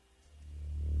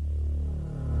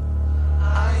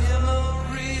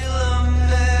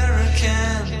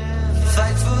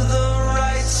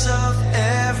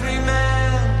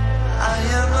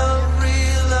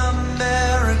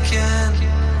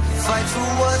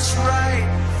what's right.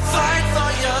 Fight for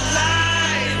your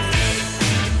life.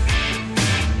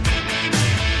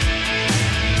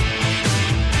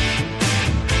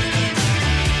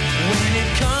 When it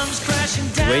comes crashing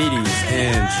down. Ladies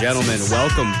and gentlemen,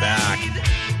 welcome back.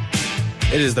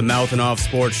 It is the Mouth and Off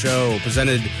Sports Show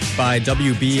presented by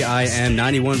WBIN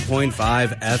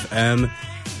 91.5 FM.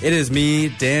 It is me,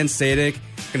 Dan Sadik,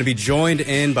 going to be joined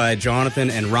in by Jonathan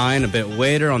and Ryan a bit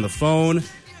later on the phone.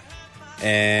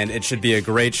 And it should be a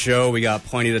great show. We got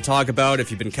plenty to talk about.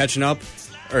 If you've been catching up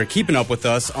or keeping up with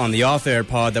us on the off-air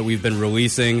pod that we've been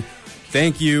releasing,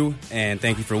 thank you, and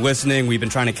thank you for listening. We've been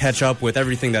trying to catch up with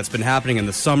everything that's been happening in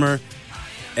the summer.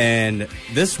 And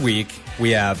this week,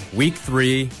 we have Week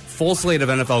 3, full slate of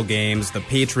NFL games. The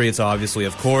Patriots, obviously,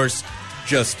 of course,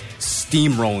 just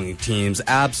steamrolling teams,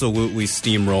 absolutely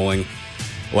steamrolling,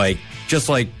 just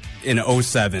like in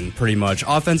 07, pretty much.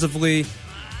 Offensively,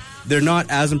 they're not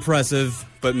as impressive,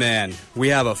 but man, we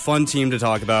have a fun team to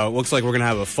talk about. Looks like we're going to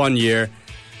have a fun year,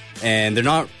 and they're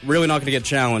not going to get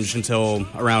challenged until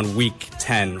around Week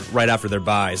 10, right after their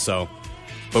bye.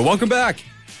 But welcome back.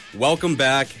 Welcome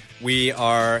back. We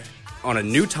are on a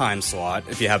new time slot,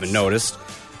 if you haven't noticed.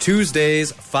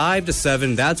 Tuesdays, 5 to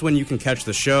 7, that's when you can catch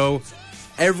the show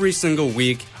every single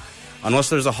week,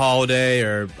 unless there's a holiday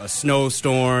or a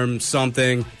snowstorm,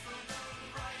 something.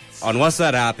 Unless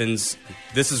that happens,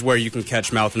 this is where you can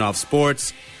catch Mouth and Off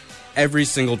Sports every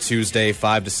single Tuesday,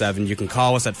 5 to 7. You can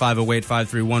call us at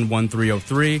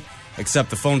 508-531-1303,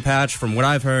 except the phone patch, from what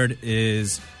I've heard,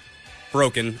 is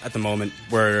broken at the moment.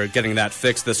 We're getting that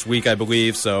fixed this week, I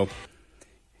believe, so,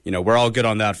 we're all good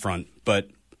on that front. But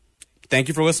thank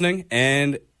you for listening,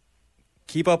 and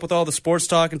keep up with all the sports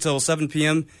talk until 7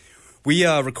 p.m. We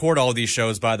record all these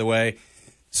shows, by the way,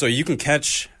 so you can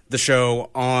catch the show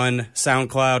on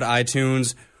SoundCloud,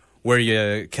 iTunes, where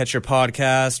you catch your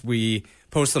podcast. We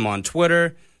post them on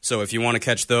Twitter, so if you want to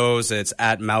catch those, it's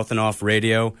at Mouth and Off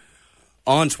Radio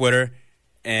on Twitter,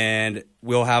 and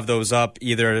we'll have those up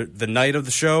either the night of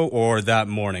the show or that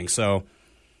morning. So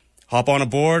hop on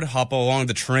aboard, hop along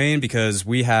the train, because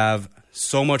we have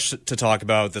so much to talk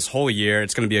about this whole year.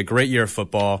 It's going to be a great year of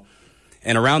football.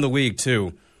 And around the league,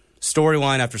 too.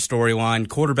 Storyline after storyline,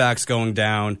 quarterbacks going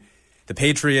down, the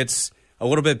Patriots a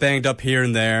little bit banged up here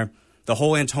and there, the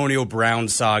whole Antonio Brown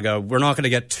saga. We're not going to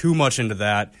get too much into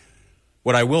that.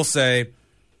 What I will say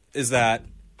is that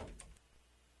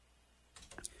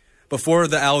before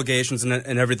the allegations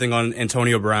and everything on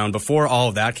Antonio Brown, before all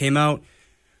of that came out,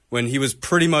 when he was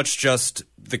pretty much just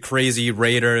the crazy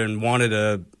Raider and wanted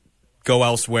to go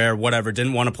elsewhere, whatever,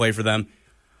 didn't want to play for them,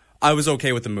 I was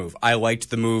okay with the move. I liked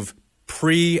the move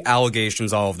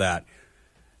pre-allegations, all of that.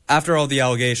 After all the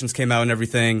allegations came out and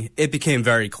everything, it became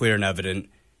very clear and evident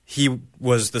he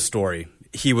was the story.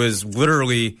 He was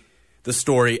literally the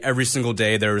story every single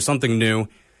day. There was something new.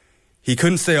 He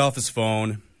couldn't stay off his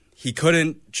phone. He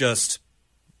couldn't just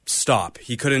stop.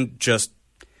 He couldn't just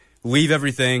leave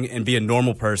everything and be a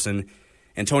normal person.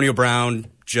 Antonio Brown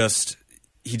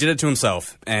he did it to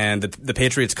himself. And the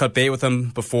Patriots cut bait with him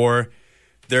before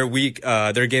their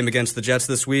game against the Jets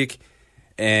this week.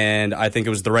 And I think it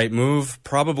was the right move.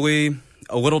 Probably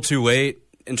a little too late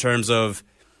in terms of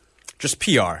just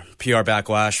PR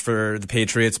backlash for the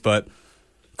Patriots. But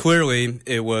clearly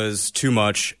it was too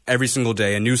much. Every single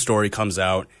day a new story comes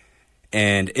out.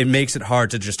 And it makes it hard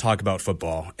to just talk about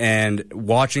football. And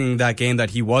watching that game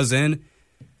that he was in,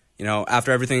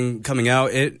 after everything coming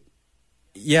out,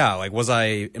 was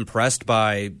I impressed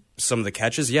by some of the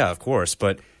catches? Yeah, of course.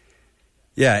 But,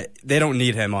 yeah, they don't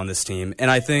need him on this team. And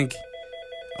I think,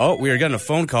 we are getting a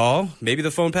phone call. Maybe the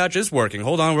phone patch is working.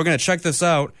 Hold on, we're going to check this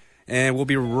out, and we'll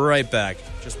be right back.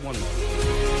 Just one moment.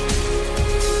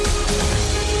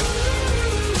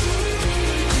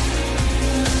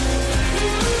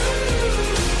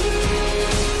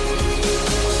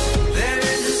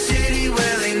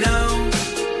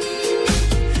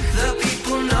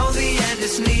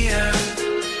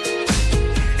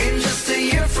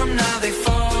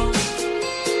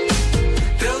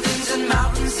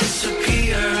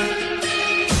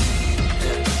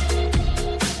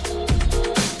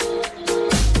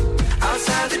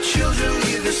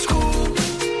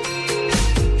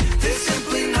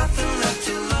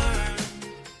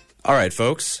 All right,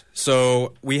 folks.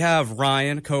 So we have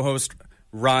Ryan, co-host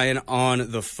Ryan,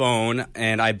 on the phone,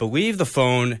 and I believe the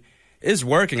phone is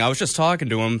working. I was just talking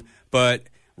to him, but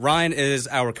Ryan is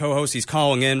our co-host. He's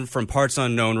calling in from parts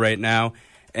unknown right now,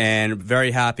 and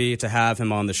very happy to have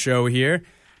him on the show here.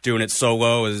 Doing it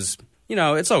solo is,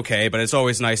 it's okay, but it's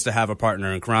always nice to have a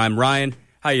partner in crime. Ryan,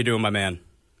 how you doing, my man?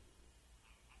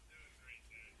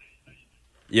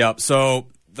 Yep, so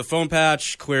the phone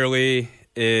patch, clearly,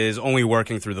 is only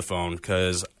working through the phone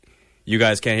because you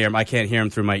guys can't hear him. I can't hear him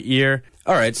through my ear.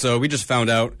 All right, so we just found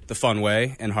out the fun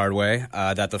way and hard way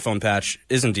that the phone patch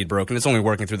is indeed broken. It's only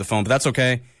working through the phone, but that's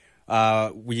okay.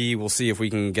 We will see if we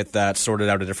can get that sorted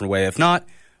out a different way. If not,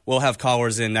 we'll have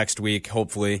callers in next week,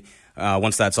 hopefully,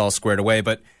 once that's all squared away.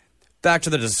 But back to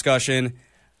the discussion.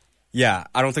 Yeah,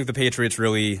 I don't think the Patriots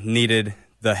really needed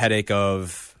the headache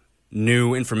of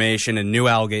new information and new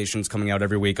allegations coming out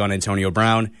every week on Antonio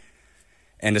Brown,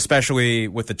 and especially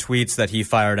with the tweets that he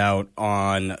fired out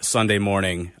on Sunday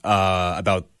morning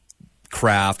about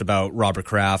Kraft, about Robert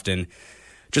Kraft, and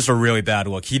just a really bad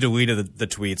look. He deleted the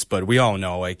tweets, but we all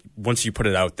know, like, once you put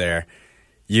it out there,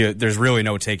 there's really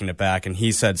no taking it back. And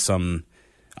he said some,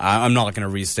 I'm not going to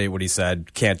restate what he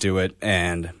said, can't do it,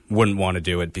 and wouldn't want to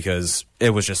do it because it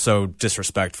was just so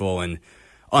disrespectful and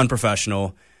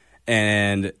unprofessional.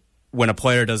 And when a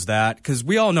player does that, because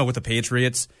we all know with the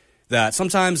Patriots that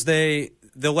sometimes they'll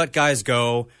let guys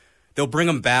go. They'll bring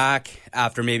them back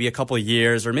after maybe a couple of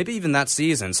years or maybe even that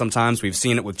season. Sometimes we've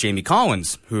seen it with Jamie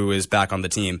Collins, who is back on the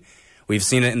team. We've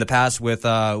seen it in the past with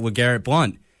LeGarrette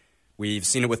Blount. We've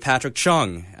seen it with Patrick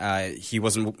Chung. He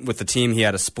wasn't with the team. He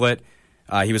had a split.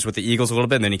 He was with the Eagles a little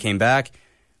bit, and then he came back.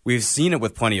 We've seen it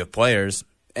with plenty of players.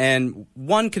 And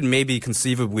one could maybe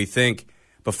conceivably think,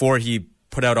 before he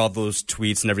put out all those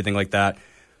tweets and everything like that,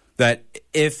 that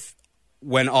if,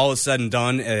 when all is said and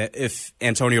done, if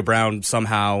Antonio Brown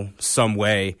somehow, some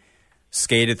way,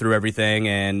 skated through everything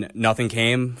and nothing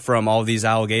came from all of these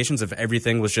allegations, if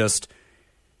everything was just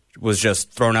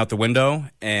thrown out the window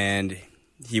and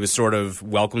he was sort of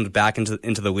welcomed back into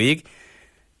the league,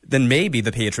 then maybe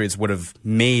the Patriots would have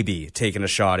maybe taken a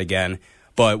shot again.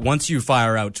 But once you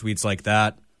fire out tweets like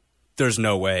that, there's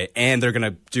no way. And they're going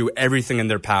to do everything in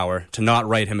their power to not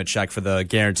write him a check for the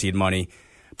guaranteed money.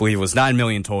 I believe it was $9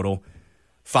 million total.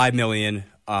 $5 million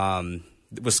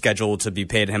was scheduled to be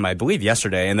paid to him, I believe,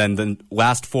 yesterday. And then the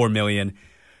last $4 million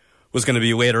was going to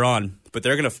be later on. But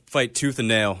they're going to fight tooth and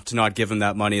nail to not give him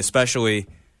that money, especially,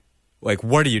 like,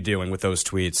 what are you doing with those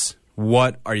tweets?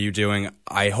 What are you doing?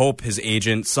 I hope his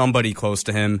agent, somebody close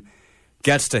to him,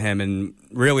 gets to him and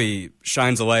really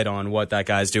shines a light on what that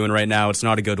guy's doing right now. It's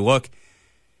not a good look,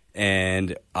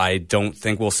 and I don't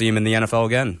think we'll see him in the NFL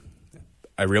again.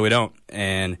 I really don't,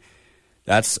 and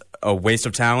that's a waste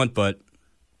of talent. But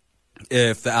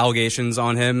if the allegations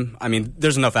on him, I mean,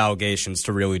 there's enough allegations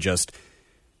to really just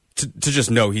to just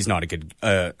know he's not a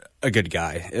good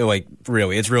guy. Like,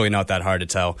 really, it's really not that hard to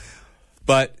tell.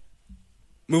 But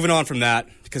moving on from that,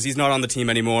 because he's not on the team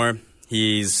anymore,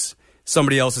 he's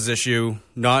somebody else's issue,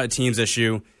 not a team's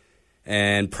issue,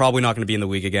 and probably not going to be in the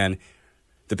league again.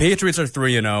 The Patriots are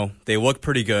 3-0. They look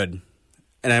pretty good.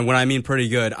 And when I mean pretty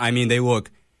good, I mean they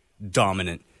look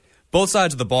dominant. Both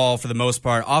sides of the ball, for the most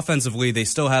part. Offensively, they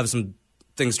still have some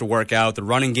things to work out. The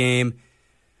running game,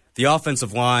 the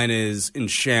offensive line is in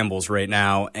shambles right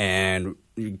now. And,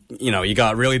 you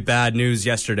got really bad news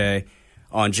yesterday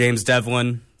on James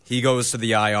Devlin. He goes to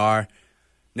the IR.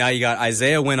 Now you got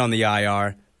Isaiah Wynn on the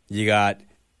IR. You got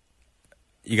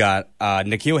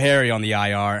N'Keal Harry on the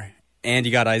IR, and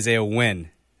you got Isaiah Wynn.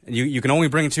 And you can only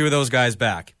bring two of those guys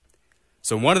back.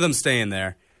 So one of them's staying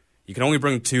there. You can only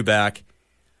bring two back.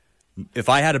 If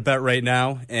I had a bet right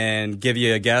now and give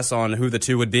you a guess on who the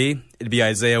two would be, it'd be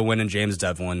Isaiah Wynn and James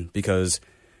Devlin, because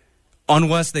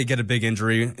unless they get a big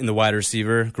injury in the wide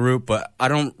receiver group, but I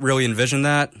don't really envision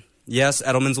that. Yes,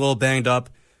 Edelman's a little banged up.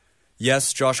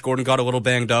 Yes, Josh Gordon got a little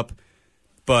banged up,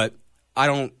 but I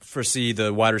don't foresee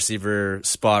the wide receiver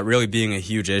spot really being a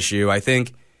huge issue. I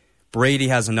think Brady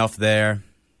has enough there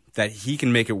that he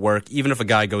can make it work, even if a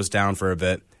guy goes down for a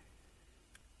bit.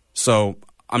 So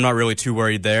I'm not really too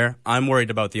worried there. I'm worried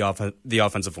about the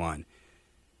offensive line.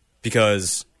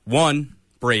 Because, one,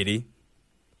 Brady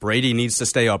needs to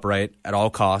stay upright at all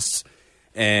costs.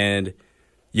 And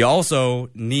you also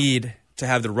need to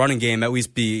have the running game at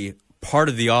least be part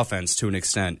of the offense to an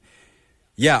extent.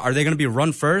 Yeah, are they going to be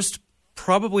run first?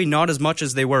 Probably not as much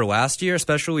as they were last year,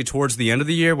 especially towards the end of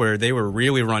the year where they were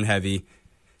really run heavy.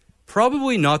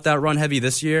 Probably not that run heavy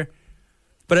this year,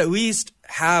 but at least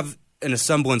have a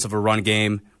semblance of a run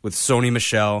game with Sony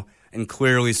Michel, and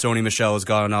clearly Sony Michel has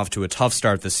gotten off to a tough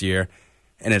start this year,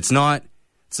 and it's not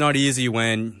easy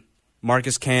when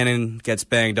Marcus Cannon gets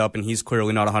banged up and he's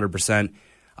clearly not 100%.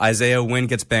 Isaiah Wynn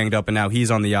gets banged up and now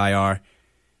he's on the IR.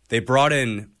 They brought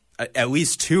in at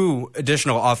least two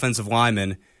additional offensive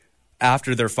linemen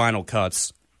after their final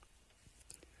cuts.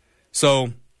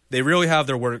 So they really have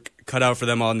their work cut out for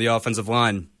them on the offensive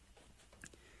line.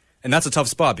 And that's a tough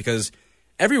spot because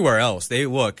everywhere else they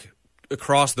look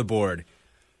across the board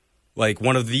like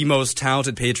one of the most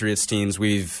talented Patriots teams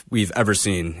we've ever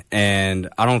seen. And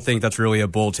I don't think that's really a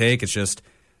bold take. It's just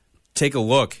take a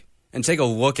look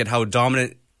at how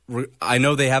dominant. I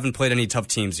know they haven't played any tough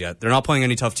teams yet. They're not playing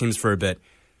any tough teams for a bit.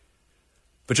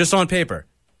 But just on paper,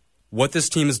 what this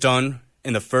team has done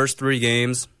in the first 3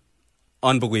 games,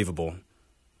 unbelievable.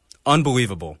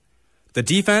 Unbelievable. The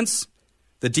defense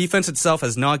itself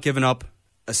has not given up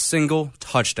a single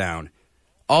touchdown.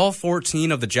 All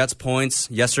 14 of the Jets' points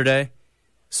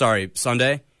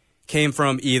Sunday, came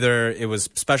from either it was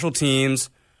special teams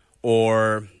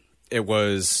or it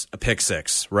was a pick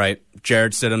six, right?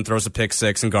 Jared Stidham throws a pick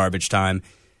six in garbage time,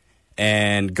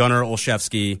 and Gunnar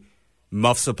Olszewski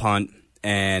muffs a punt,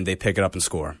 and they pick it up and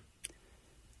score.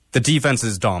 The defense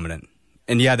is dominant.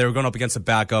 And yeah, they were going up against a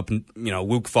backup,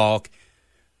 Luke Falk.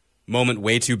 Moment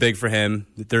way too big for him.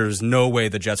 There's no way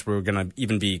the Jets were going to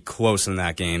even be close in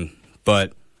that game.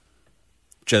 But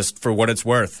just for what it's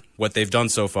worth, what they've done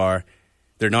so far,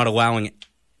 they're not allowing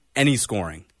any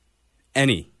scoring.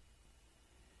 Any.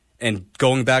 And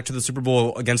going back to the Super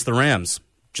Bowl against the Rams,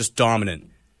 just dominant.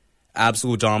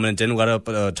 Absolute dominant. Didn't let up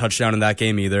a touchdown in that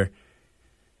game either.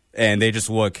 And they just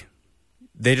look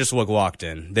locked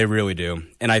in. They really do.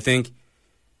 And I think,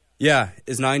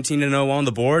 is 19-0 on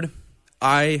the board?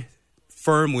 I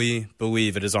firmly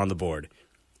believe it is on the board.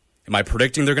 Am I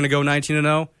predicting they're going to go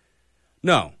 19-0?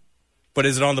 No. But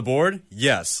is it on the board?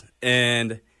 Yes.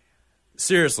 And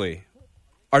seriously,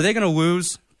 are they going to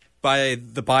lose by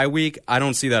the bye week? I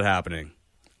don't see that happening.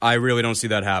 I really don't see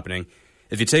that happening.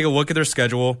 If you take a look at their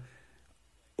schedule,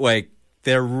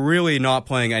 they're really not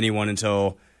playing anyone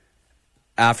until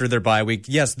after their bye week.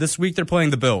 Yes, this week they're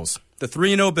playing the Bills, the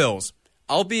 3-0 Bills,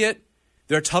 albeit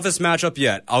their toughest matchup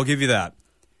yet. I'll give you that.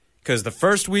 Because the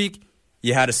first week,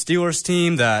 you had a Steelers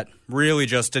team that really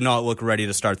just did not look ready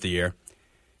to start the year.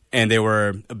 And they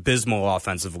were abysmal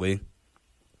offensively.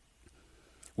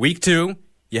 Week 2,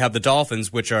 you have the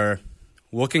Dolphins, which are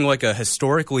looking like a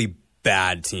historically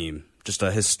bad team. Just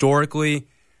a historically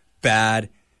bad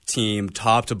team,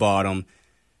 top to bottom.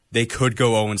 They could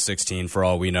go 0-16 for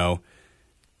all we know.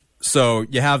 So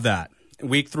you have that.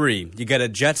 Week 3, you get a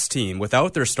Jets team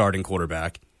without their starting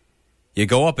quarterback. You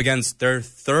go up against their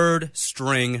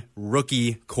third-string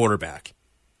rookie quarterback,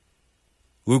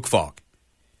 Luke Falk.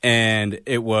 And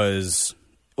it was,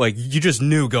 you just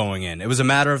knew going in. It was a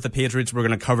matter of the Patriots were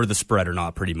going to cover the spread or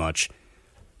not, pretty much.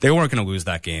 They weren't going to lose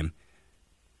that game.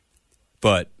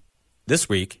 But this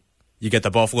week, you get the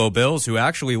Buffalo Bills, who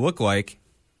actually look like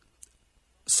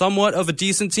somewhat of a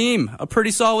decent team, a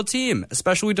pretty solid team,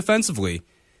 especially defensively.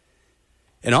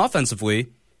 And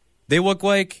offensively, they look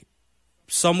like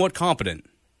somewhat competent.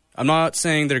 I'm not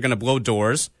saying they're going to blow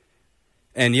doors.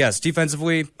 And yes,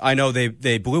 defensively, I know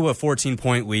they blew a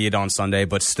 14-point lead on Sunday,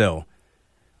 but still,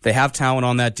 they have talent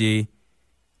on that D.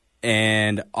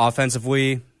 And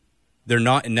offensively, they're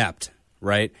not inept,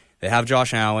 right? They have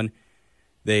Josh Allen.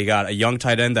 They got a young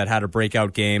tight end that had a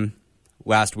breakout game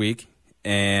last week.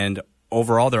 And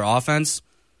overall, their offense,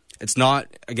 it's not,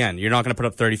 again, you're not going to put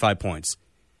up 35 points.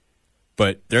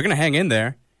 But they're going to hang in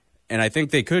there. And I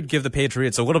think they could give the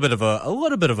Patriots a little bit of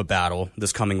a battle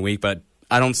this coming week, but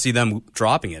I don't see them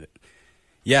dropping it.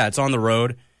 Yeah, it's on the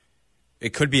road.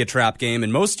 It could be a trap game.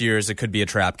 In most years, it could be a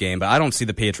trap game, but I don't see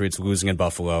the Patriots losing in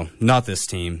Buffalo. Not this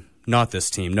team. Not this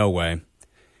team. No way.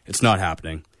 It's not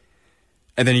happening.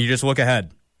 And then you just look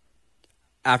ahead.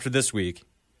 After this week,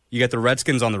 you get the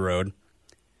Redskins on the road.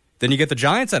 Then you get the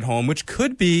Giants at home, which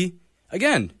could be,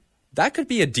 again, that could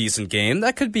be a decent game.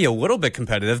 That could be a little bit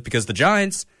competitive because the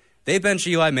Giants, they bench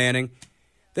Eli Manning.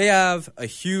 They have a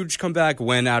huge comeback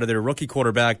win out of their rookie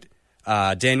quarterback,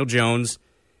 Daniel Jones.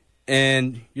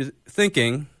 And you're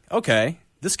thinking, okay,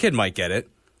 this kid might get it.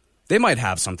 They might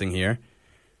have something here.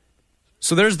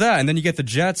 So there's that. And then you get the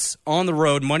Jets on the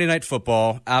road, Monday Night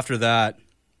Football. After that,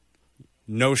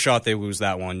 no shot they lose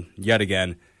that one yet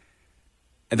again.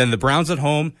 And then the Browns at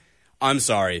home. I'm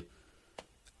sorry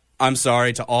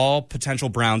to all potential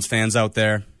Browns fans out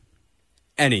there.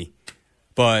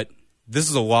 But this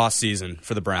is a lost season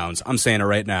for the Browns. I'm saying it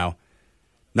right now.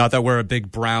 Not that we're a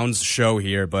big Browns show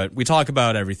here, but we talk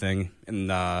about everything in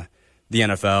the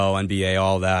NFL, NBA,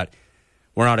 all that.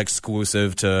 We're not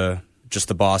exclusive to just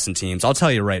the Boston teams. I'll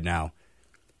tell you right now,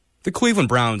 the Cleveland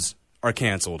Browns are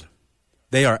canceled.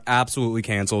 They are absolutely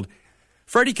canceled.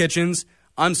 Freddie Kitchens,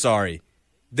 I'm sorry.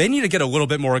 They need to get a little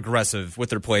bit more aggressive with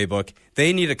their playbook.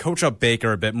 They need to coach up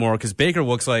Baker a bit more because Baker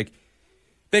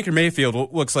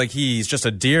Mayfield looks like he's just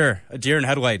a deer in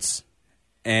headlights.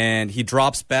 And he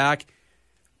drops back,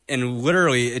 and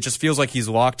literally it just feels like he's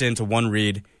locked into one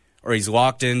read, or he's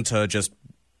locked into just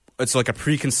it's like a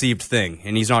preconceived thing,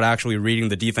 and he's not actually reading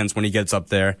the defense when he gets up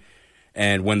there,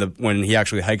 and when he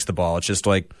actually hikes the ball. It's just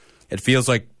like it feels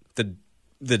like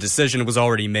the decision was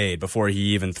already made before he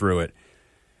even threw it.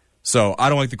 So I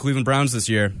don't like the Cleveland Browns this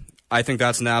year. I think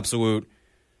that's an absolute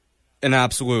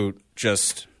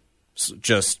just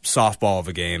softball of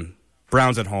a game.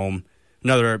 Browns at home,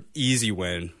 another easy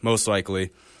win, most likely.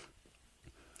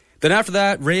 Then after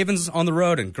that, Ravens on the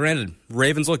road, and granted,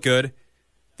 Ravens look good.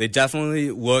 They definitely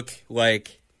look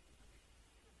like,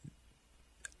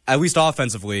 at least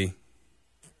offensively,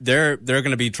 they're going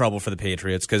to be trouble for the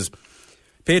Patriots, because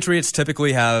Patriots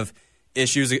typically have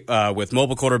issues with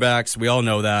mobile quarterbacks. We all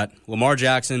know that. Lamar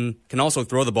Jackson can also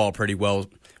throw the ball pretty well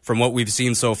from what we've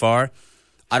seen so far.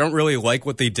 I don't really like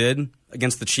what they did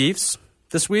against the Chiefs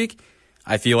this week.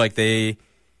 I feel like they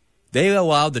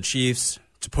allowed the Chiefs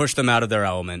to push them out of their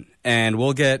element. And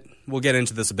we'll get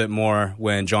into this a bit more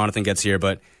when Jonathan gets here,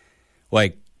 but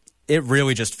like it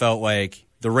really just felt like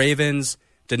the Ravens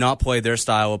did not play their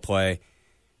style of play.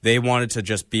 They wanted to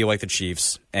just be like the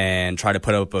Chiefs and try to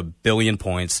put up 1 billion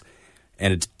points,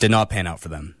 and it did not pan out for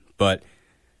them. But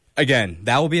again,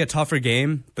 that will be a tougher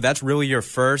game, but that's really your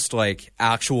first like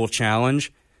actual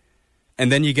challenge.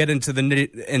 And then you get into the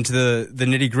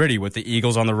nitty-gritty with the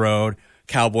Eagles on the road,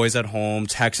 Cowboys at home,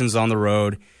 Texans on the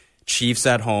road, Chiefs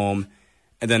at home,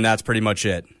 and then that's pretty much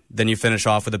it. Then you finish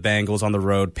off with the Bengals on the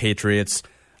road, Patriots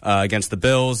against the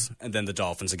Bills, and then the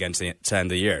Dolphins against to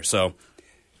end the year. So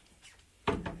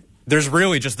there's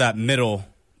really just that middle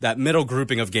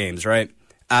grouping of games, right,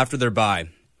 after their bye.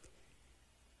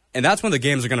 And that's when the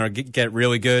games are going to get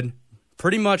really good.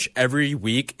 Pretty much every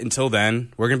week until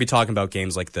then, we're going to be talking about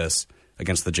games like this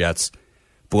against the Jets,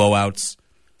 blowouts,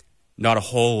 not a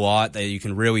whole lot that you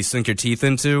can really sink your teeth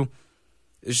into.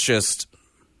 It's just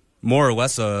more or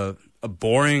less a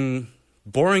boring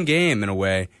game in a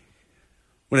way.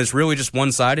 When it's really just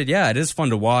one-sided, yeah, it is fun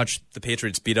to watch the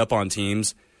Patriots beat up on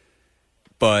teams.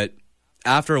 But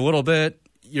after a little bit,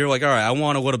 you're like, all right, I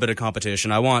want a little bit of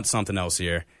competition. I want something else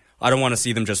here. I don't want to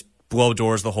see them just blow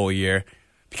doors the whole year,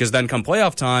 because then come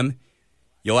playoff time,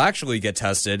 you'll actually get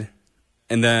tested,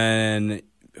 and then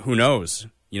who knows?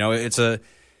 You know, it's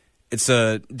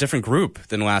a different group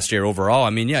than last year overall. I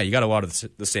mean, yeah, you got a lot of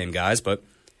the same guys, but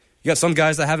you got some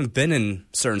guys that haven't been in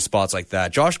certain spots like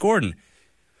that. Josh Gordon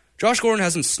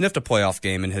hasn't sniffed a playoff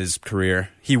game in his career.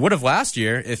 He would have last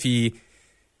year if he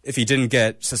didn't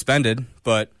get suspended,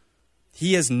 but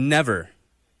he has never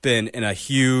been in a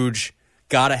huge,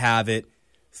 gotta have it,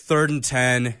 3rd and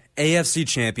 10, AFC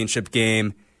championship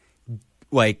game.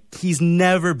 Like, he's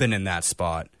never been in that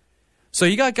spot. So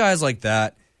you got guys like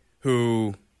that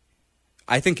who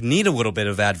I think need a little bit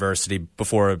of adversity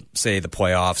before, say, the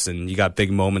playoffs, and you got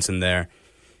big moments in there.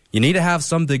 You need to have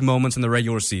some big moments in the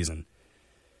regular season.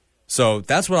 So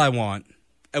that's what I want,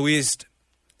 at least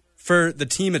for the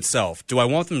team itself. Do I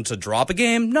want them to drop a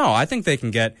game? No, I think they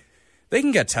can get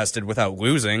tested without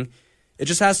losing. It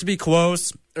just has to be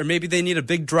close, or maybe they need a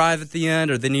big drive at the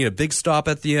end, or they need a big stop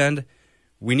at the end.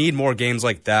 We need more games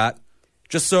like that,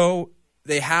 just so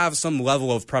they have some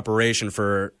level of preparation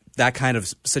for that kind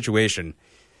of situation.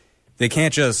 They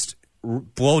can't just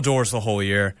blow doors the whole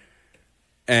year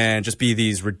and just be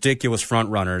these ridiculous front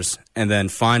runners and then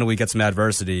finally get some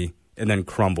adversity and then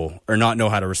crumble or not know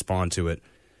how to respond to it.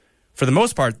 For the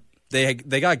most part, they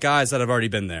got guys that have already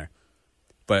been there.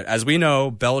 But as we know,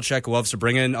 Belichick loves to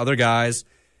bring in other guys.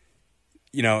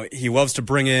 You know, he loves to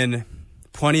bring in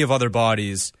plenty of other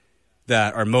bodies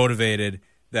that are motivated,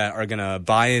 that are going to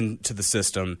buy into the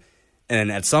system.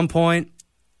 And at some point,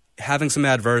 having some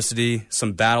adversity,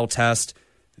 some battle test,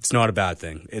 it's not a bad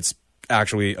thing. It's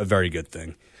actually a very good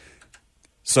thing.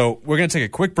 So we're going to take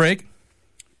a quick break.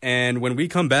 And when we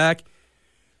come back,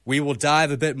 we will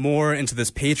dive a bit more into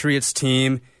this Patriots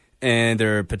team and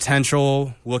their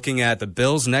potential, looking at the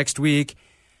Bills next week.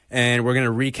 And we're going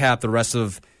to recap the rest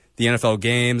of the NFL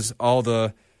games, all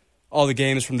the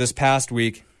games from this past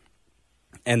week.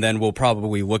 And then we'll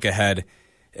probably look ahead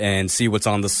and see what's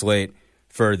on the slate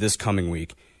for this coming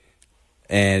week.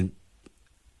 And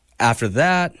after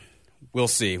that, we'll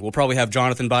see. We'll probably have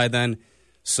Jonathan by then,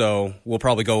 so we'll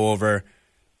probably go over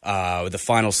the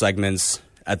final segments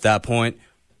at that point.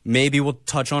 Maybe we'll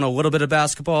touch on a little bit of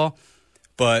basketball,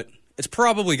 but it's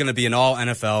probably going to be an all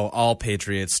NFL, all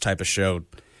Patriots type of show.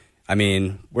 I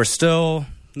mean, we're still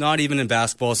not even in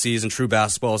basketball season, true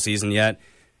basketball season yet.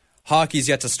 Hockey's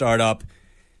yet to start up.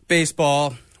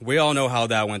 Baseball, we all know how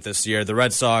that went this year. The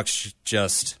Red Sox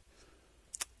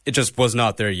it just was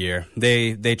not their year.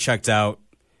 They checked out.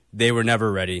 They were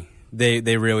never ready.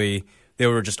 They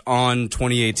were just on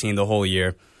 2018 the whole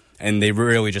year, and they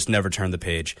really just never turned the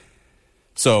page.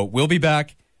 So we'll be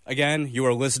back. Again, you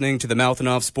are listening to the Mouth and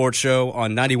Off Sports Show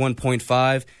on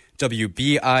 91.5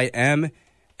 WBIM,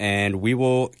 and we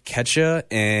will catch you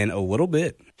in a little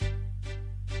bit.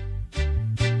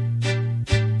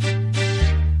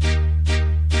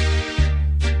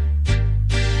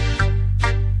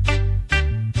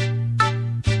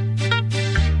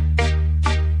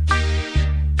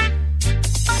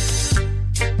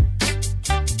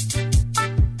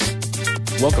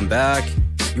 Welcome back.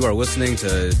 You are listening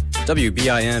to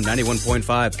WBIM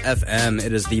 91.5 FM.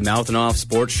 It is the Mouth and Off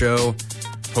Sports Show,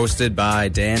 hosted by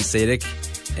Dan Sadik,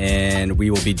 and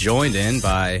we will be joined in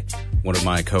by one of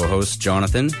my co-hosts,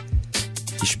 Jonathan.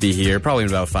 He should be here probably in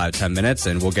about 5-10 minutes,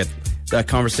 and we'll get that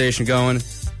conversation going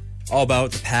all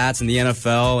about the Pats and the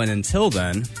NFL. And until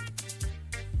then,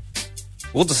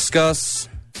 we'll discuss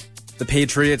the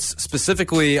Patriots.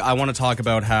 Specifically, I want to talk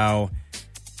about how,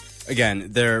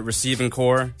 again, their receiving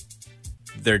core,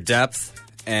 their depth,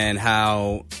 and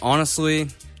how, honestly,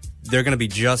 they're going to be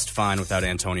just fine without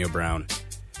Antonio Brown.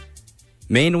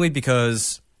 Mainly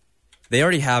because they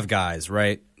already have guys,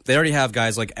 right? They already have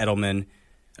guys like Edelman,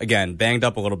 again, banged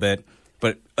up a little bit,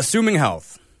 but assuming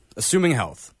health,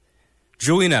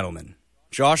 Julian Edelman,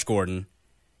 Josh Gordon,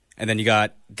 and then you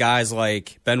got guys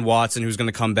like Ben Watson, who's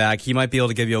going to come back. He might be able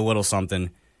to give you a little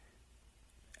something.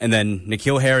 And then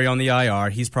N'Keal Harry on the IR.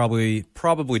 He's probably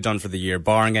done for the year,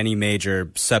 barring any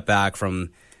major setback from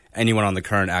anyone on the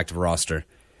current active roster.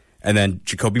 And then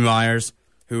Jacoby Myers,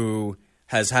 who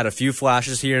has had a few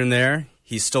flashes here and there.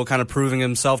 He's still kind of proving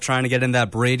himself, trying to get in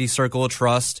that Brady circle of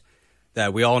trust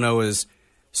that we all know is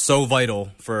so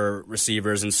vital for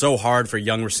receivers and so hard for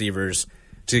young receivers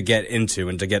to get into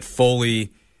and to get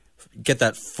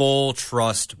that full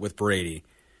trust with Brady.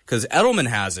 Because Edelman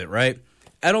has it, right?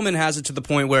 Edelman has it to the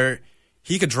point where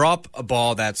he could drop a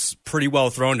ball that's pretty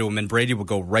well thrown to him and Brady will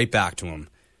go right back to him.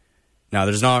 Now,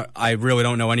 I really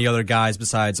don't know any other guys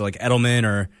besides like Edelman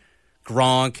or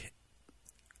Gronk.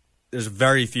 There's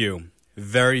very few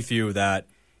that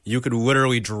you could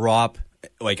literally drop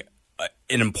like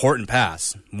an important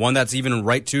pass, one that's even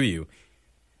right to you.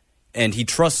 And he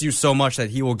trusts you so much that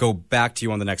he will go back to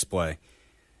you on the next play.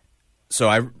 So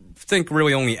I think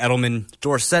really only Edelman.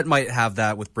 Dorsett might have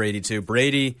that with Brady too.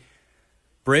 Brady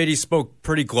spoke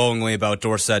pretty glowingly about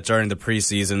Dorsett during the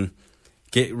preseason.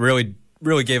 Really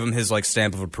gave him his like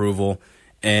stamp of approval.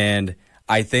 And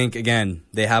I think, again,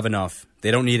 they have enough.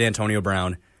 They don't need Antonio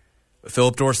Brown.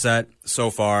 Philip Dorsett, so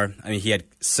far, I mean, he had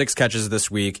 6 catches this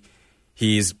week.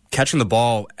 He's catching the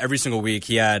ball every single week.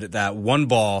 He had that one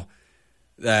ball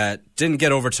that didn't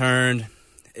get overturned.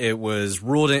 It was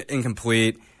ruled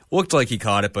incomplete. Looked like he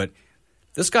caught it, but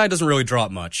this guy doesn't really drop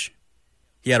much.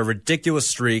 He had a ridiculous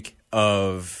streak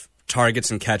of targets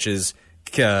and catches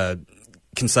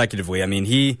consecutively. I mean,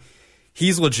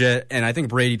 he's legit, and I think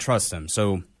Brady trusts him.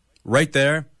 So right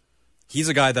there, he's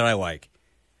a guy that I like.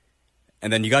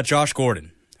 And then you got Josh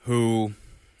Gordon, who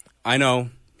I know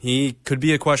he could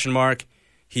be a question mark.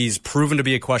 He's proven to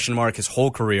be a question mark his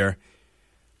whole career.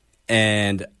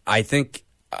 And I think,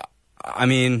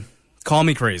 call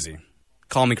me crazy.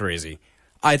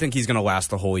 I think he's going to last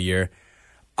the whole year.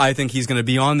 I think he's going to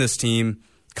be on this team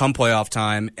come playoff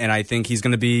time, and I think he's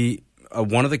going to be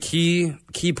one of the key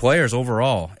players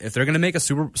overall. If they're going to make a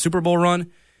Super Bowl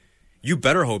run, you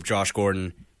better hope Josh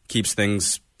Gordon keeps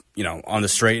things, on the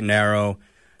straight and narrow,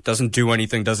 doesn't do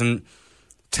anything, doesn't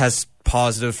test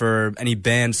positive for any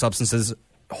banned substances,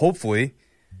 hopefully.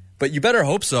 But you better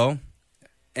hope so.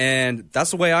 And that's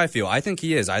the way I feel. I think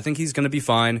he is. I think he's going to be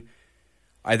fine.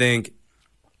 I think,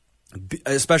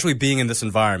 especially being in this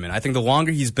environment, I think the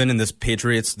longer he's been in this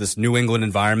Patriots, this New England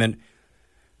environment,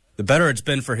 the better it's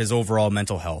been for his overall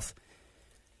mental health.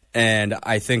 And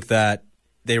I think that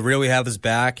they really have his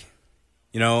back.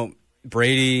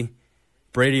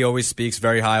 Brady always speaks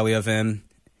very highly of him.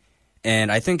 And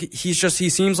I think he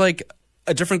seems like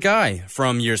a different guy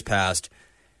from years past.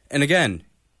 And again,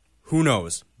 who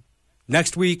knows?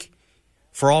 Next week,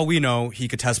 for all we know, he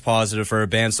could test positive for a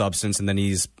banned substance and then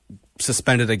he's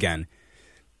suspended again.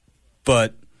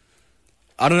 But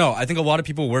I don't know. I think a lot of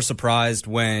people were surprised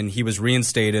when he was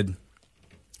reinstated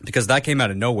because that came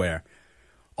out of nowhere.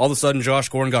 All of a sudden, Josh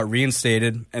Gordon got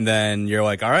reinstated, and then you're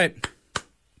like, all right,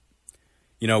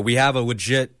 we have a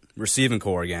legit receiving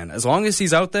core again. As long as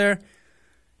he's out there,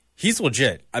 he's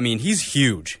legit. I mean, he's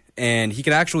huge, and he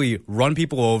can actually run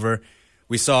people over.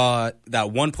 We saw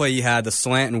that one play he had, the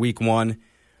slant in week 1,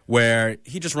 where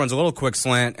he just runs a little quick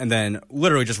slant and then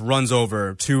literally just runs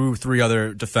over 2-3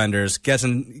 other defenders, gets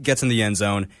in the end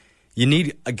zone. You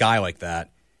need a guy like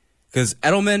that. Because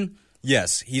Edelman,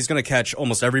 yes, he's going to catch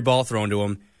almost every ball thrown to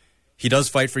him. He does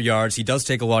fight for yards. He does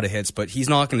take a lot of hits, but he's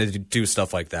not going to do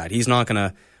stuff like that. He's not going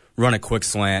to run a quick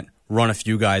slant, run a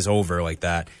few guys over like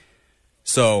that.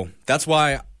 So that's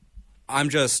why I'm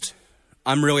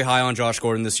really high on Josh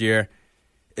Gordon this year.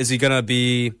 Is he going to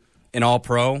be an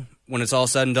all-pro when it's all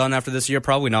said and done after this year?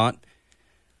 Probably not.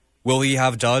 Will he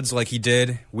have duds like he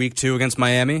did week 2 against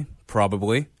Miami?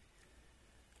 Probably.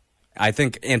 I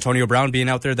think Antonio Brown being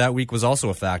out there that week was also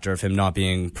a factor of him not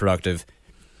being productive.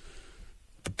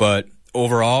 But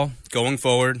overall, going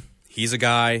forward, he's a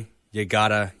guy you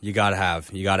gotta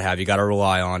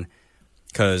rely on,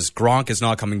 because Gronk is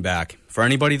not coming back. For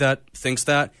anybody that thinks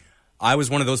that, I was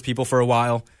one of those people for a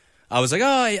while. I was like,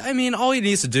 I mean, all he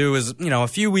needs to do is, a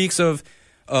few weeks of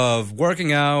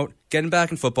working out, getting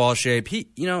back in football shape. He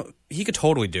could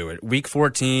totally do it. Week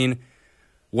 14,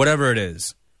 whatever it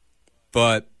is.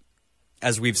 But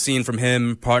as we've seen from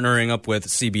him partnering up with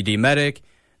CBD Medic,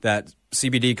 that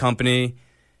CBD company,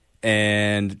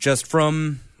 and just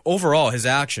from overall his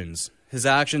actions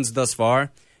thus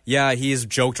far, yeah, he's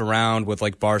joked around with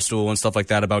like Barstool and stuff like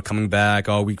that about coming back,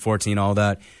 week 14, all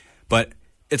that, but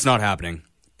it's not happening.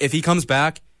 If he comes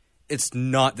back, it's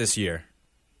not this year.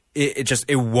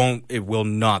 It will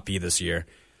not be this year.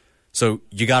 So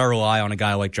you got to rely on a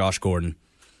guy like Josh Gordon.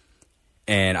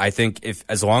 And I think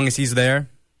as long as he's there,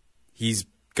 he's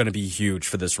going to be huge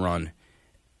for this run.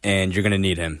 And you're going to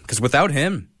need him. Because without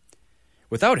him,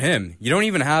 you don't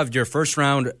even have your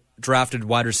first-round drafted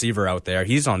wide receiver out there.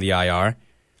 He's on the IR.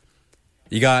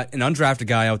 You got an undrafted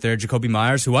guy out there, Jacoby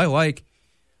Myers, who I like,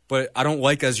 but I don't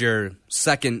like as your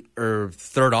second or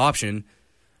third option.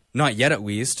 Not yet, at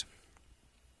least.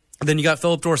 Then you got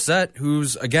Philip Dorsett,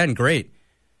 who's, again, great.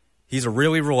 He's a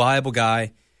really reliable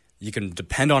guy. You can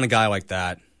depend on a guy like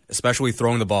that, especially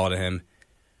throwing the ball to him.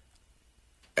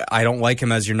 I don't like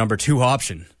him as your number 2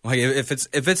 option. Like if it's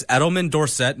Edelman,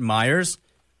 Dorsett, Myers,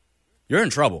 you're in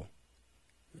trouble.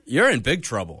 You're in big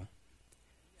trouble.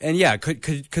 And yeah,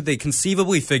 could they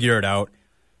conceivably figure it out?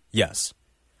 Yes,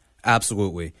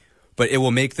 absolutely. But it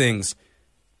will make things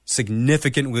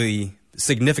significantly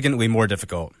more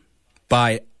difficult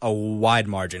by a wide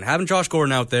margin. Having Josh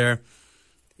Gordon out there,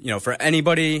 for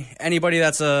anybody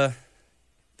that's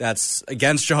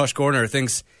against Josh Gordon or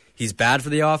thinks he's bad for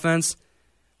the offense,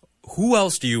 who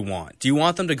else do you want? Do you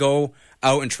want them to go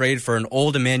out and trade for an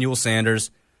old Emmanuel Sanders,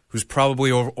 who's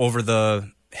probably over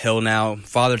the hill now?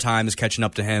 Father Time is catching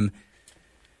up to him.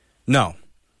 No.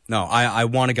 I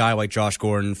want a guy like Josh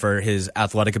Gordon for his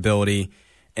athletic ability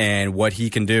and what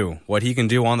he can do. What he can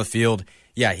do on the field.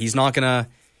 Yeah, he's not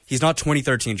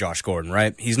 2013 Josh Gordon,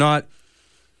 right? He's not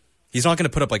going to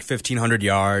put up like 1,500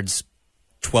 yards,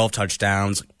 12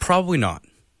 touchdowns. Probably not.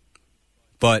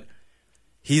 But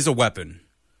he's a weapon.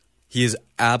 He is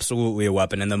absolutely a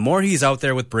weapon. And the more he's out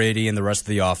there with Brady and the rest of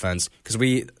the offense, because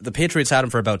the Patriots had him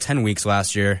for about 10 weeks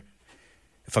last year,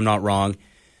 if I'm not wrong.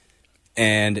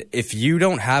 And if you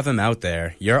don't have him out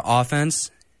there, your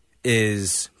offense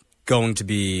is going to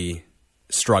be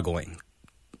struggling,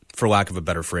 for lack of a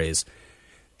better phrase.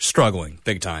 Struggling,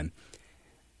 big time.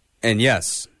 And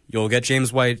yes, you'll get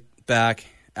James White back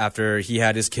after he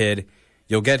had his kid.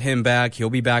 You'll get him back. He'll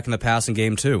be back in the passing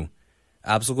game too.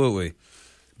 Absolutely.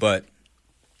 But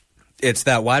it's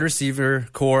that wide receiver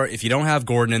core. If you don't have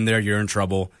Gordon in there, you're in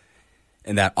trouble.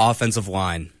 And that offensive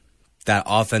line,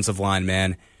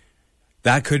 man,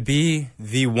 that could be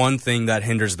the one thing that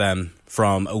hinders them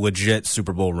from a legit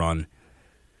Super Bowl run.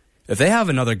 If they have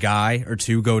another guy or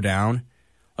two go down,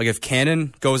 like if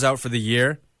Cannon goes out for the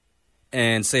year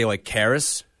and say like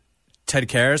Ted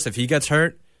Karras, if he gets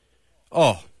hurt,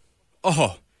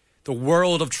 the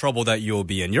world of trouble that you'll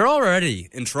be in. You're already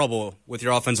in trouble with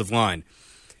your offensive line.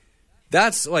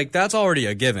 That's already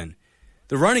a given.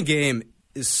 The running game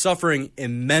is suffering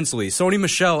immensely. Sony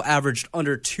Michel averaged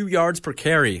under 2 yards per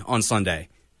carry on Sunday.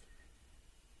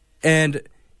 And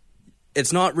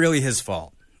it's not really his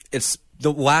fault. It's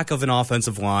the lack of an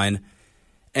offensive line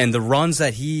and the runs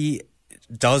that he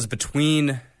does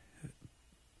between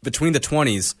the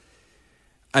 20s.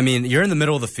 I mean, you're in the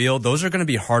middle of the field. Those are going to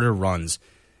be harder runs.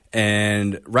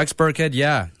 And Rex Burkhead,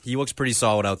 yeah, he looks pretty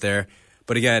solid out there.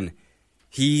 But again,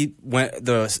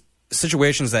 the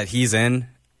situations that he's in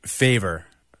favor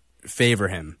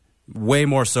him way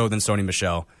more so than Sony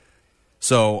Michel.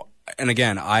 So, and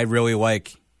again, I really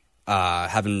like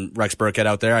having Rex Burkhead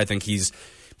out there. I think he's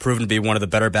proven to be one of the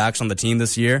better backs on the team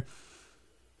this year.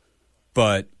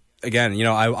 But again,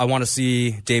 I want to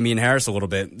see Damian Harris a little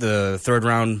bit, the 3rd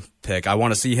round pick. I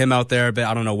want to see him out there, but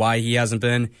I don't know why he hasn't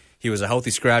been. He was a healthy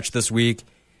scratch this week.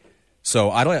 So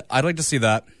I'd like to see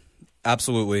that.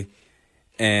 Absolutely.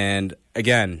 And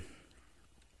again,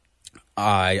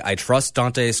 I trust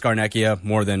Dante Scarnecchia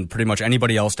more than pretty much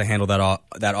anybody else to handle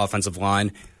that offensive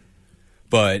line.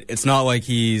 But it's not like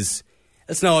he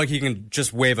can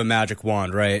just wave a magic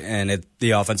wand, right? And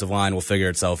the offensive line will figure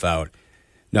itself out.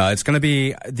 No, it's going to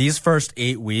be these first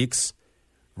 8 weeks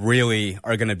really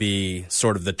are going to be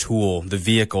sort of the tool, the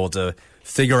vehicle to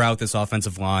figure out this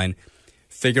offensive line,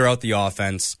 figure out the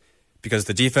offense, because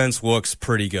the defense looks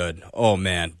pretty good. Oh,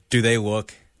 man, do they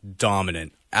look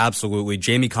dominant. Absolutely.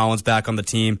 Jamie Collins back on the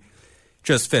team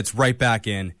just fits right back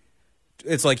in.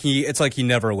 It's like he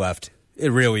never left.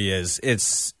 It really is.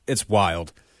 It's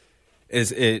wild.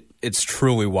 It's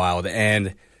truly wild.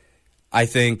 And I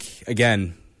think,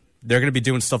 again, they're going to be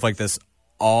doing stuff like this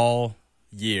all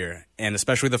year, and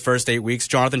especially the first 8 weeks.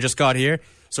 Jonathan just got here,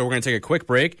 so we're going to take a quick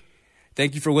break.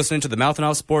 Thank you for listening to the Mouth and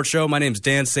Off Sports Show. My name's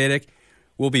Dan Sadik.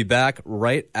 We'll be back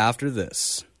right after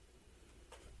this.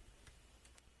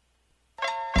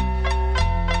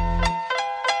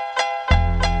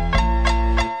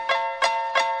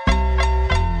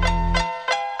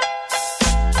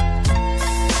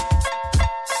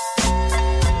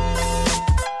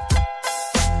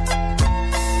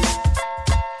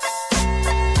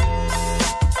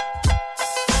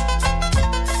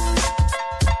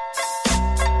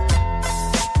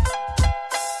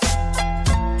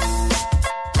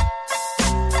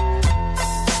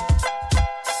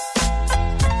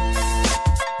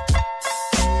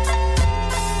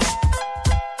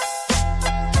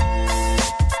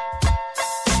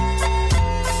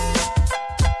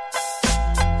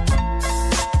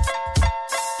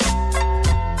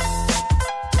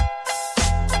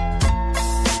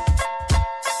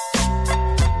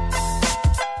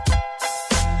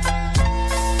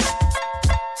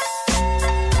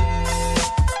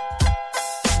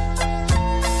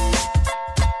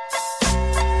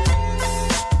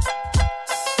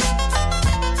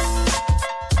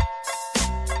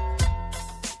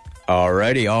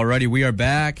 Alrighty, we are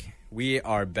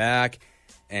back,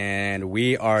 and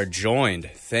we are joined.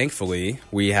 Thankfully,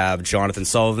 we have Jonathan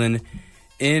Sullivan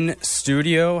in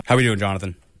studio. How are we doing,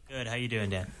 Jonathan? Good. How you doing,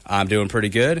 Dan? I'm doing pretty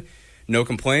good. No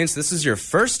complaints. This is your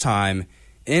first time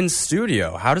in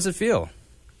studio. How does it feel?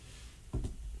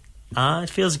 It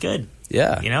feels good.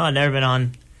 Yeah. You know, I've never been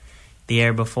on the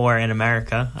air before in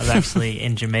America. I was actually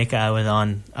in Jamaica. I was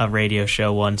on a radio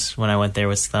show once when I went there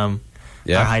with our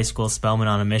high school Spelman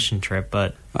on a mission trip,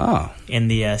 but in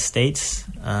the States,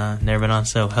 never been on.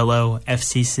 So, hello,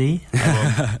 FCC.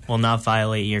 I will not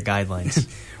violate your guidelines.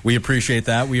 We appreciate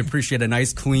that. We appreciate a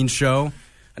nice, clean show.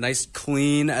 A nice,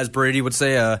 clean, as Brady would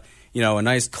say, a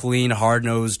nice, clean,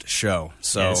 hard-nosed show.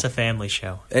 So yeah, it's a family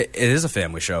show. It is a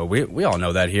family show. We all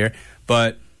know that here.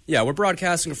 But, yeah, we're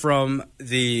broadcasting from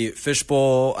the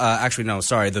Fishbowl,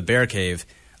 the Bear Cave,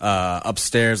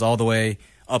 upstairs all the way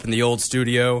up in the old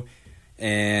studio.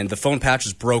 And the phone patch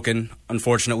is broken,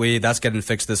 unfortunately. That's getting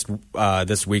fixed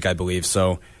this week, I believe.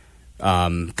 So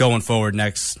going forward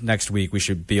next week, we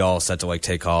should be all set to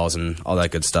take calls and all that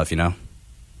good stuff,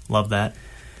 Love that.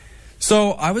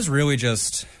 So I was really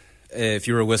just, if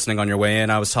you were listening on your way in,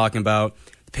 I was talking about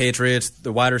the Patriots,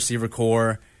 the wide receiver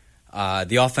core,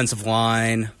 the offensive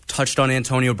line, touched on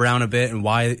Antonio Brown a bit and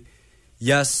why,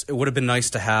 yes, it would have been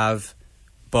nice to have,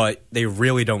 but they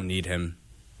really don't need him.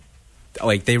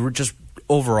 They were just...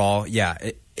 Overall, yeah,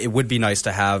 it would be nice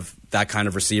to have that kind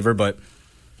of receiver, but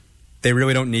they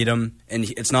really don't need him. And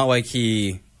it's not like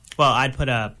he... Well, I'd put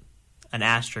an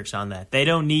asterisk on that. They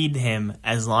don't need him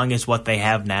as long as what they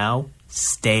have now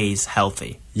stays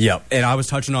healthy. Yep, and I was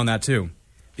touching on that too.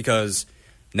 Because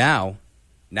now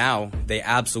they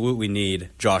absolutely need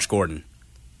Josh Gordon.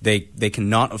 They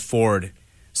cannot afford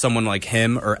someone like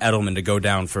him or Edelman to go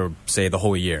down for, say, the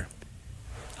whole year.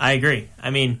 I agree. I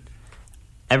mean...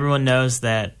 Everyone knows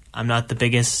that I'm not the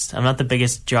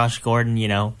biggest Josh Gordon,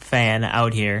 fan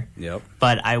out here. Yep.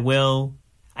 But I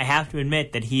have to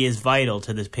admit that he is vital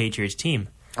to this Patriots team.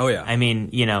 Oh yeah. I mean,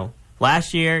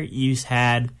 last year you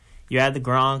had the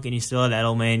Gronk and you still had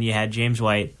Edelman, you had James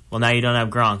White. Well, now you don't have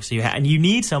Gronk, so you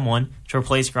need someone to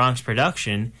replace Gronk's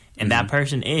production, and that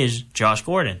person is Josh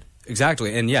Gordon.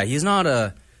 Exactly. And yeah, he's not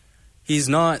a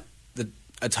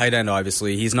tight end,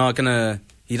 obviously.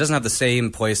 He doesn't have the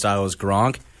same play style as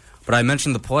Gronk, but I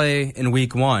mentioned the play in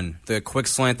week 1, the quick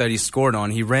slant that he scored on.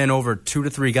 He ran over 2 to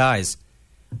 3 guys.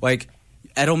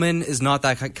 Edelman is not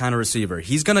that kind of receiver.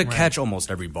 He's going to catch almost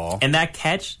every ball. And that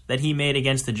catch that he made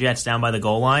against the Jets down by the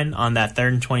goal line on that 3rd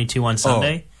and 22 on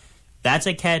Sunday, that's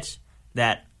a catch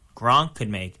that Gronk could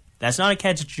make. That's not a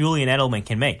catch Julian Edelman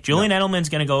can make. Julian Edelman's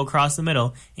going to go across the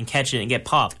middle and catch it and get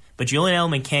popped. But Julian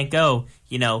Edelman can't go,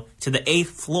 to the 8th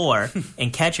floor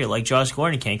and catch it like Josh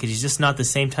Gordon can, because he's just not the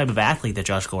same type of athlete that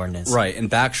Josh Gordon is. Right,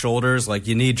 and back shoulders,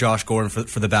 you need Josh Gordon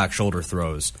for the back shoulder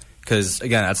throws. Because,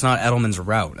 again, that's not Edelman's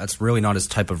route. That's really not his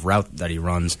type of route that he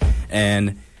runs.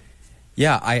 And,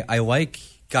 yeah, I like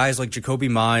guys like Jacoby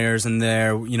Myers in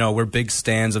there. We're big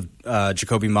stans of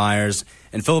Jacoby Myers.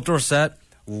 And Philip Dorsett,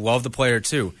 love the player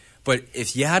too. But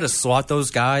if you had to slot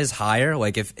those guys higher,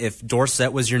 if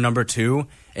Dorsett was your number 2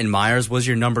 and Myers was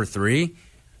your number 3,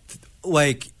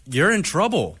 you're in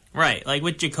trouble. Right.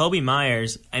 With Jacoby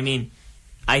Myers,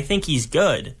 I think he's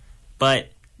good, but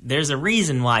there's a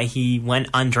reason why he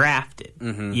went undrafted.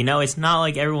 Mm-hmm. It's not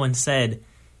like everyone said.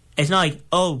 It's not like,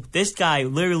 oh, this guy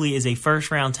literally is a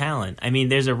first-round talent.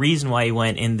 There's a reason why he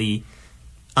went in the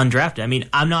undrafted.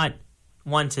 I'm not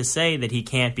one to say that he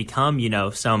can't become,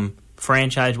 some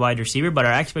franchise wide receiver, but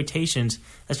our expectations,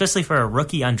 especially for a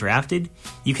rookie undrafted,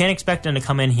 you can't expect him to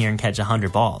come in here and catch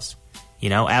 100 balls.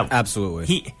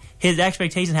 Absolutely. His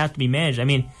expectations have to be managed.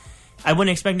 I wouldn't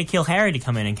expect N'Keal Harry to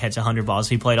come in and catch 100 balls if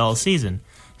he played all season.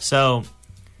 So,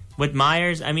 with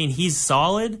Myers, he's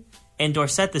solid, and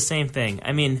Dorsett the same thing.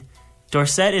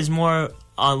 Dorsett is more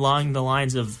along the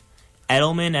lines of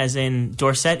Edelman, as in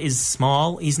Dorsett is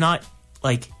small. He's not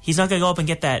going to go up and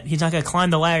get that. He's not going to climb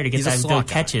the ladder to get those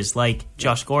catches like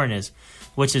Josh Gordon is,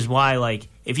 which is why,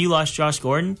 if you lost Josh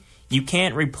Gordon, you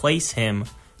can't replace him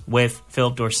with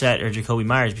Philip Dorsett or Jacoby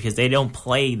Myers, because they don't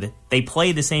play they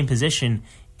play the same position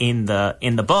in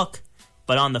the book.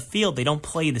 But on the field, they don't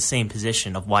play the same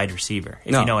position of wide receiver,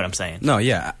 if you know what I'm saying. No,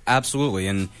 yeah, absolutely.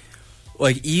 And,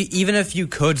 even if you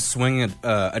could swing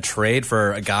a trade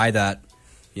for a guy that,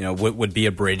 would be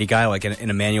a Brady guy, like an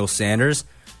Emmanuel Sanders,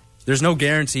 there's no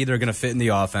guarantee they're going to fit in the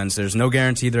offense. There's no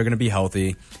guarantee they're going to be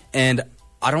healthy. And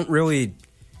I don't really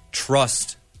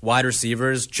trust wide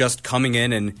receivers just coming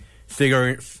in and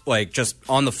figuring, just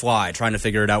on the fly, trying to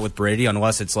figure it out with Brady,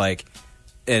 unless it's,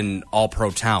 an all-pro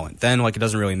talent. Then, it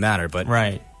doesn't really matter. But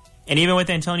right. And even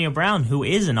with Antonio Brown, who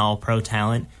is an all-pro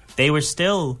talent, they were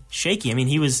still shaky.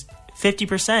 He was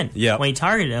 50% when he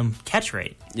targeted him catch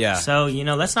rate. Yeah. So,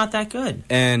 that's not that good.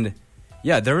 And,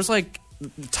 yeah, there was,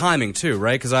 timing, too,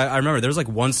 right? Because I remember there was,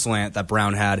 one slant that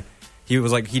Brown had. He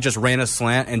was, he just ran a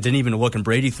slant and didn't even look, and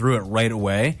Brady threw it right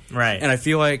away. Right. And I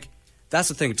feel that's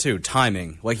the thing, too,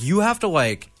 timing. You have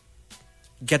to,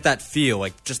 get that feel,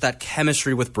 just that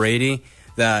chemistry with Brady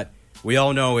that we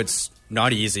all know it's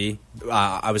not easy.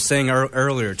 I was saying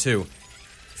earlier, too.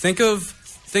 Think of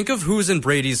who's in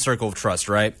Brady's circle of trust,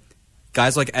 right?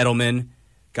 Guys like Edelman,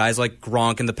 guys like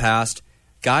Gronk in the past,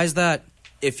 guys that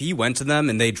if he went to them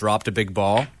and they dropped a big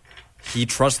ball, he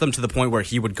trusts them to the point where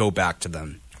he would go back to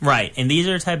them. Right, and these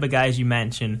are the type of guys you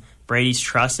mentioned, Brady's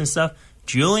trust and stuff.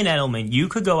 Julian Edelman, you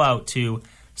could go out to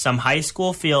some high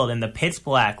school field and the pit's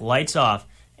black, lights off,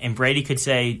 and Brady could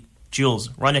say, Jules,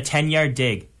 run a 10-yard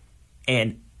dig,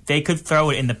 and they could throw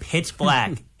it in the pitch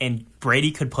black, and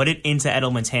Brady could put it into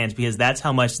Edelman's hands, because that's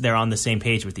how much they're on the same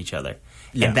page with each other.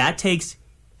 Yeah. And that takes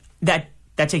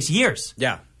years.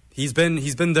 Yeah, he's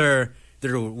been their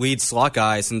lead slot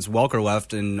guy since Welker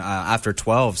left, and after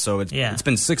 12. So it's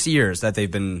been 6 years that they've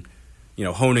been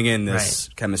honing in this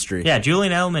chemistry. Yeah,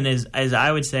 Julian Edelman is, as I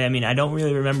would say. I don't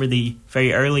really remember the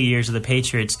very early years of the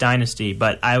Patriots dynasty,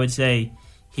 but I would say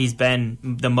he's been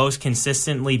the most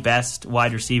consistently best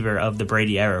wide receiver of the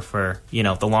Brady era for,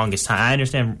 the longest time. I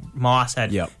understand Moss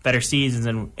had better seasons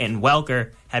and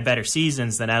Welker had better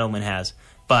seasons than Edelman has.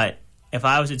 But if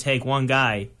I was to take one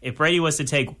guy, if Brady was to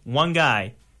take one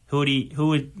guy, who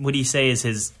would he say is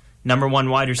his number one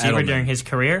wide receiver during his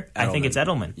career? Edelman. I think it's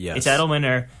Edelman. Yes. It's Edelman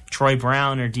or Troy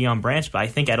Brown or Deion Branch, but I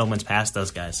think Edelman's past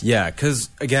those guys. Yeah, because,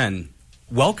 again,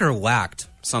 Welker lacked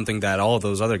something that all of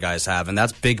those other guys have, and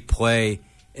that's big play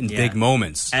in big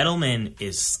moments. Edelman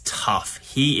is tough.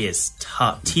 He is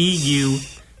tough.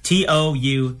 Tough.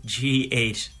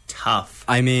 Tough.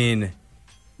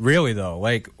 Really,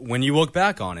 though, when you look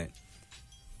back on it,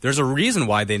 there's a reason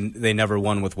why they never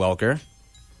won with Welker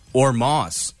or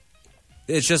Moss.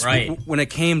 It's just when it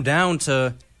came down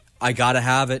to, I gotta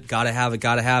have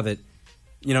it.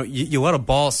 You let a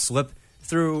ball slip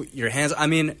through your hands. I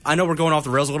know we're going off the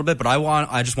rails a little bit, but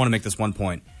I just want to make this one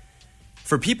point.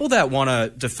 For people that want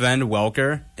to defend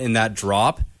Welker in that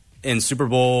drop in Super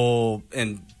Bowl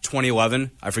in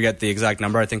 2011, I forget the exact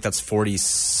number. I think that's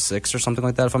 46 or something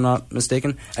like that, if I'm not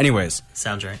mistaken. Anyways.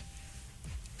 Sounds right.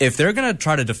 If they're going to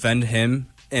try to defend him,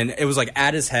 and it was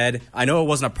at his head, I know it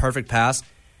wasn't a perfect pass,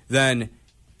 then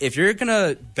if you're going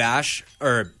to bash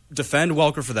or defend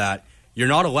Welker for that, you're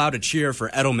not allowed to cheer for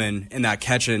Edelman in that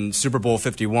catch in Super Bowl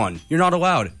 51. You're not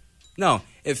allowed. No.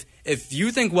 If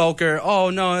you think Welker, oh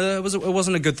no, it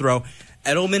wasn't a good throw.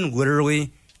 Edelman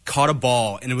literally caught a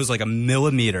ball and it was like a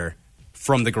millimeter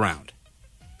from the ground.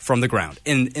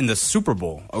 In the Super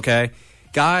Bowl, okay?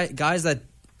 Guys that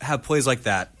have plays like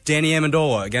that. Danny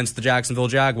Amendola against the Jacksonville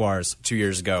Jaguars 2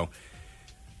 years ago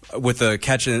with a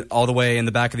catch all the way in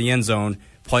the back of the end zone,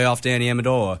 playoff Danny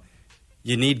Amendola.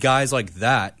 You need guys like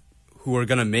that who are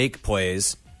going to make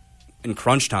plays in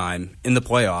crunch time in the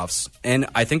playoffs, and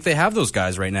I think they have those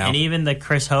guys right now. And even the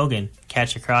Chris Hogan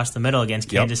catch across the middle against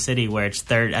Kansas City where it's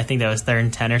third, I think that was 3rd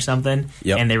and 10 or something,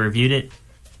 and they reviewed it.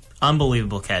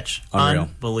 Unbelievable catch. Unreal.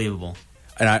 Unbelievable.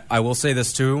 And I will say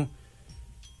this too.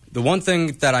 The one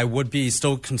thing that I would be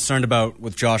still concerned about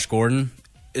with Josh Gordon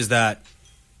is that,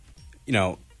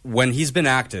 when he's been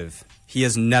active, he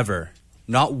has never,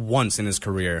 not once in his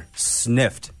career,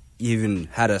 even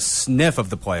had a sniff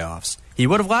of the playoffs. He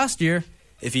would have last year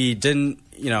if he didn't,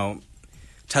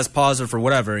 test positive for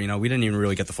whatever. We didn't even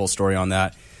really get the full story on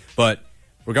that. But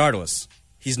regardless,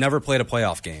 he's never played a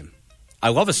playoff game. I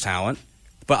love his talent,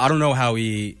 but I don't know how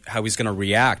he's going to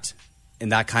react in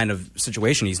that kind of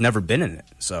situation. He's never been in it.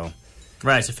 So,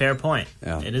 right, it's a fair point.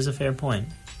 Yeah. It is a fair point.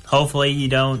 Hopefully you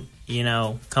don't,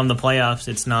 come the playoffs,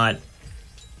 it's not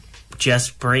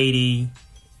just Brady,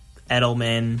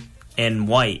 Edelman, and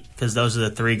White, because those are the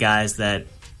 3 guys that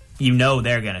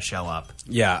they're going to show up.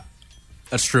 Yeah,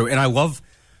 that's true. And I love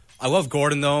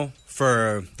Gordon, though,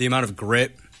 for the amount of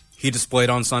grit he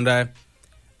displayed on Sunday.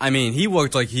 I mean, he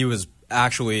looked like he was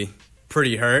actually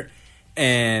pretty hurt,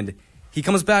 and he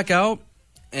comes back out,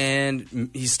 and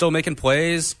he's still making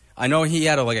plays. I know he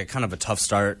had a kind of a tough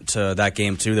start to that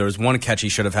game, too. There was one catch he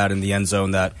should have had in the end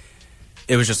zone that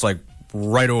it was just,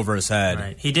 right over his head.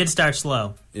 Right. He did start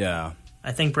slow. Yeah.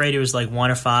 I think Brady was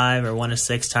 1 of 5 or 1 of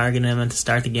 6 targeting him to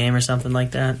start the game or something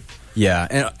like that.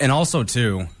 Yeah, and also,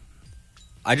 too,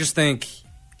 I just think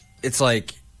it's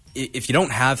if you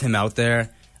don't have him out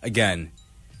there, again,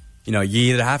 you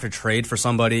either have to trade for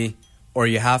somebody or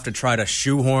you have to try to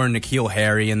shoehorn N'Keal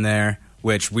Harry in there,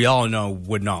 which we all know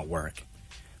would not work.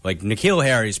 N'Keal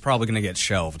Harry is probably going to get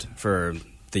shelved for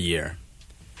the year.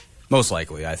 Most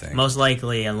likely, I think. Most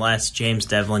likely, unless James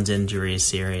Devlin's injury is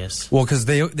serious. Well, because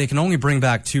they can only bring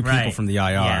back 2 people from the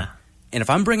IR. Yeah. And if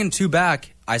I'm bringing 2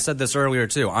 back, I said this earlier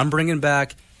too, I'm bringing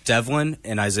back Devlin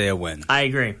and Isaiah Wynn. I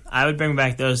agree. I would bring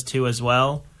back those 2 as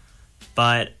well,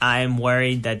 but I'm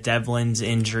worried that Devlin's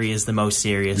injury is the most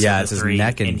serious of the 3, his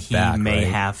neck and he back, may right?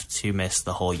 have to miss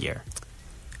the whole year.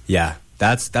 Yeah,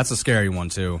 that's a scary one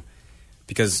too,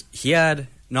 because he had,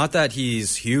 not that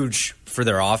he's huge for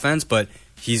their offense, but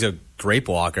he's a great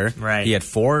blocker. Right. He had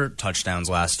 4 touchdowns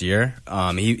last year.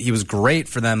 He was great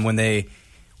for them when they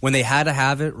had to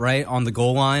have it right on the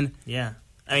goal line. Yeah.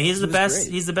 I mean, he's the best.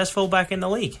 Great. He's the best fullback in the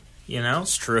league.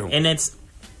 It's true. And it's,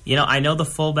 I know the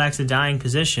fullback's a dying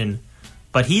position,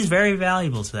 but he's very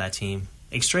valuable to that team.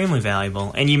 Extremely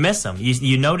valuable. And you miss him.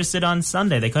 You noticed it on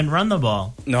Sunday. They couldn't run the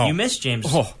ball. No. You miss James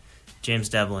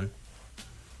Devlin.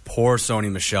 Poor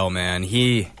Sony Michel, man.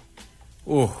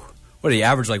 What did he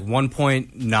average,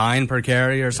 1.9 per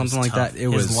carry or something like that?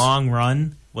 His long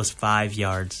run was 5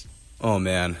 yards. Oh,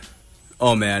 man.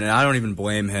 And I don't even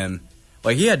blame him.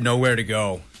 He had nowhere to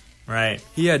go. Right.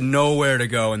 He had nowhere to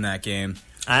go in that game.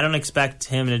 I don't expect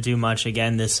him to do much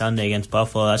again this Sunday against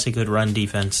Buffalo. That's a good run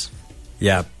defense.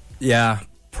 Yeah,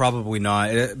 probably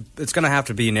not. It's going to have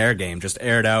to be an air game, just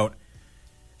air it out.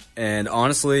 And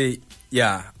honestly,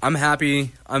 yeah, I'm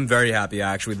happy. I'm very happy,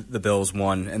 actually, the Bills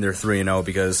won and they're 3-0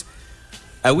 because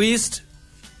at least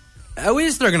they're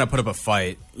going to put up a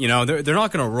fight. They're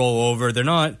not going to roll over.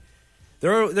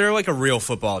 They're like a real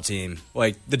football team.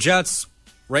 The Jets,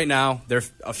 right now, they're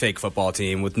a fake football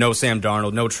team with no Sam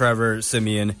Darnold, no Trevor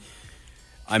Siemian.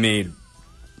 I mean,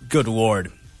 good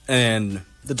Lord. And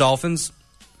the Dolphins,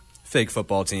 fake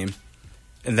football team.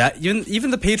 And that even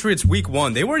the Patriots week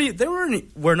 1,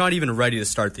 were not even ready to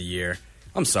start the year.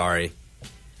 I'm sorry.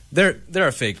 They're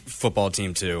a fake football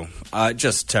team too.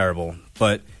 Just terrible.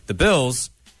 But the Bills,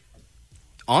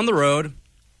 on the road,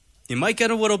 you might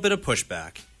get a little bit of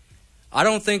pushback. I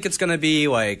don't think it's going to be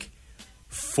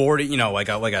 40, like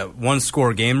a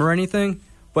one-score game or anything.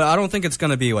 But I don't think it's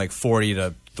going to be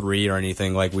 40-3 or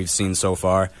anything like we've seen so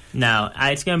far. No,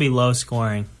 it's going to be low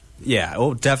scoring. Yeah, it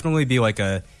will definitely be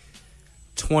a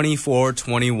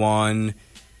 24-21,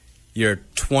 you're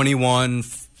 21,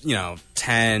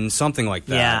 10, something like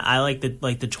that. Yeah, I like the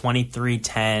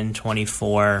 23-10,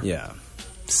 24. Yeah.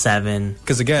 7.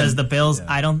 Because the Bills,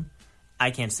 yeah.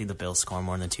 I can't see the Bills score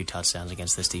more than 2 touchdowns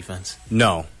against this defense.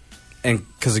 No. And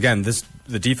because again,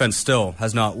 the defense still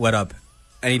has not let up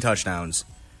any touchdowns.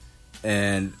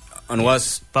 And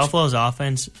unless Buffalo's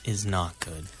offense is not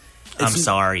good. I'm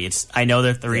sorry. I know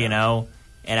they're 3-0,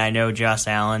 and I know Josh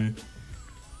Allen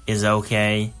is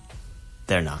okay.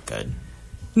 They're not good.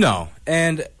 No,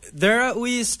 and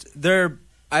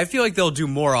I feel like they'll do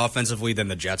more offensively than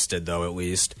the Jets did, though, at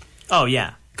least. Oh,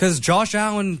 yeah. Because Josh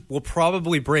Allen will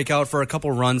probably break out for a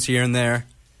couple runs here and there.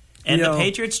 And the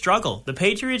Patriots struggle. The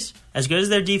Patriots, as good as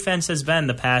their defense has been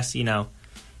the past,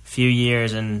 few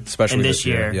years, and especially this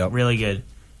year, really good.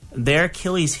 Their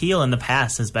Achilles heel in the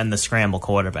past has been the scramble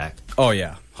quarterback. Oh,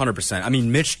 yeah, 100%. I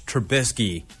mean, Mitch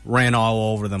Trubisky ran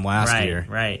all over them last year.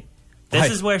 Right. This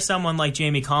is where someone like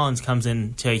Jamie Collins comes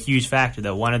into a huge factor,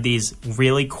 though. One of these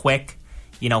really quick,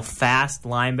 fast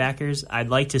linebackers. I'd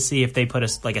like to see if they put a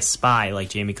spy like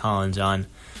Jamie Collins on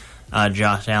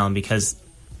Josh Allen, because...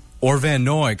 Or Van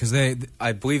Noy, because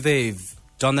I believe they've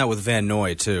done that with Van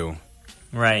Noy, too.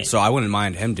 Right. So I wouldn't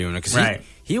mind him doing it, because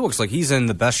he looks like he's in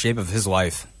the best shape of his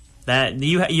life. That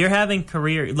you're having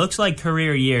looks like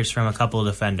career years from a couple of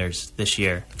defenders this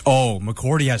year. Oh,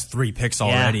 McCourty has 3 picks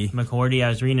already. Yeah, McCourty, I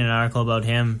was reading an article about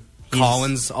him.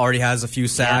 Collins already has a few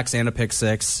sacks and a pick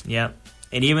 6. Yep.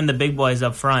 And even the big boys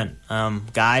up front.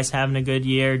 Guy's having a good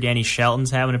year. Danny Shelton's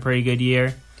having a pretty good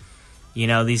year.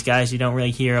 These guys you don't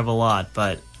really hear of a lot,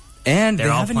 but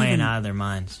they're all playing out of their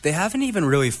minds. They haven't even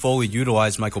really fully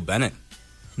utilized Michael Bennett.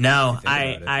 No,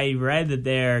 I read that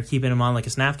they're keeping him on like a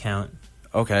snap count.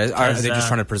 Okay. Are they just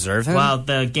trying to preserve him? Well,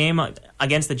 the game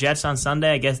against the Jets on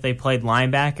Sunday, I guess they played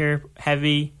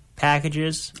linebacker-heavy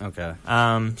packages. Okay.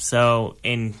 So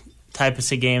in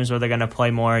types of games where they're going to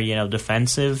play more,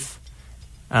 defensive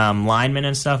linemen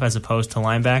and stuff as opposed to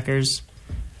linebackers,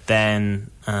 then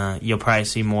you'll probably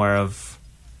see more of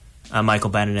Michael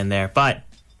Bennett in there. But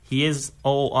he is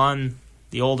on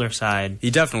the older side.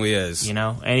 He definitely is.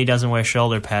 And he doesn't wear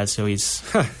shoulder pads, so he's...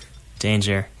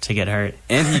 danger to get hurt.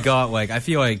 And he got, I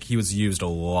feel like he was used a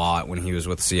lot when he was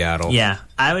with Seattle. Yeah,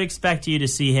 I would expect you to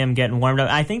see him getting warmed up.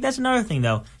 I think that's another thing,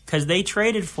 though, because they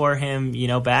traded for him,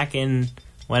 back in,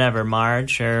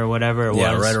 March or whatever it was.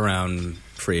 Yeah, right around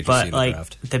free agency in the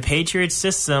draft. The Patriots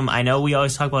system, I know we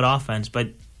always talk about offense, but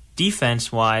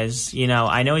defense-wise,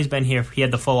 I know he's been here, he had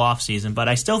the full offseason, but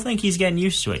I still think he's getting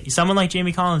used to it. Someone like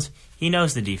Jamie Collins, he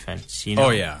knows the defense,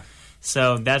 Oh, yeah.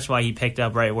 So that's why he picked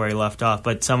up right where he left off.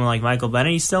 But someone like Michael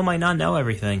Bennett, he still might not know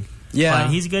everything. Yeah. But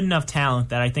he's a good enough talent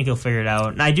that I think he'll figure it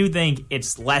out. And I do think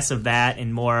it's less of that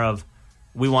and more of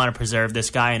we want to preserve this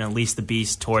guy and unleash the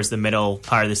beast towards the middle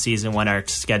part of the season when our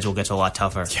schedule gets a lot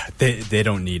tougher. Yeah, they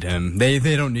don't need him. They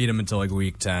don't need him until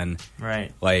week 10.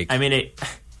 Right. I mean,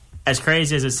 as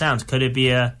crazy as it sounds, could it be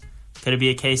a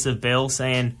case of Bill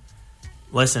saying,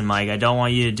 listen, Mike, I don't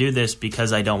want you to do this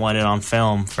because I don't want it on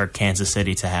film for Kansas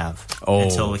City to have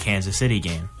until the Kansas City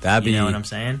game. You know what I'm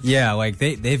saying? Yeah,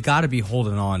 they've got to be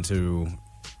holding on to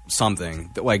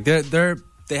something.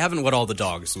 They haven't let all the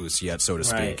dogs loose yet, so to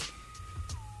speak. Right.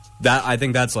 That I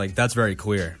think that's very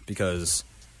clear because,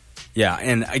 yeah,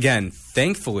 and again,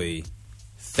 thankfully,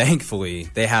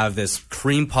 they have this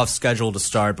cream puff schedule to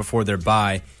start before their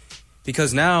bye,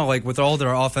 because now, with all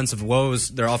their offensive woes,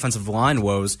 their offensive line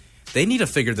woes, they need to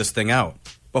figure this thing out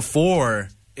before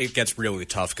it gets really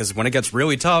tough. Because when it gets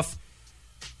really tough,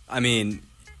 I mean,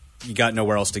 you got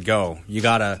nowhere else to go. You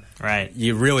gotta, right?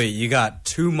 You got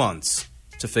 2 months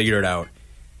to figure it out.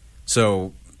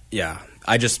 So, yeah,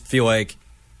 I just feel like,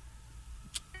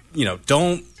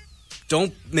 don't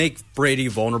make Brady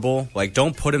vulnerable.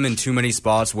 Don't put him in too many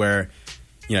spots where,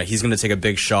 he's going to take a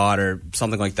big shot or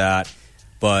something like that.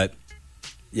 But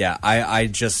yeah,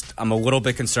 I'm a little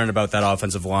bit concerned about that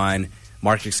offensive line.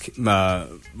 Marcus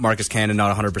Cannon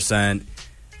not 100%.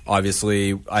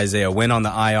 Obviously, Isaiah Wynn on the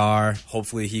IR.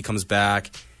 Hopefully he comes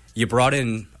back. You brought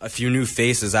in a few new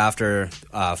faces after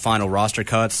final roster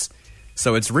cuts.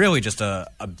 So it's really just a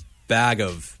bag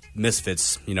of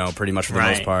misfits, pretty much for the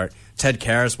most part. Ted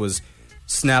Karras was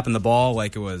snapping the ball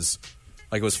like it was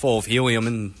full of helium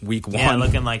in week 1. Yeah,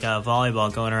 looking like a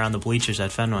volleyball going around the bleachers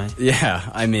at Fenway. Yeah,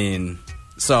 I mean,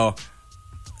 so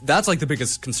that's the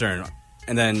biggest concern.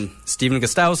 And then Steven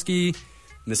Gostkowski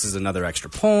misses another extra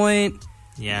point.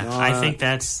 Yeah, I think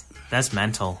that's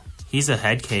mental. He's a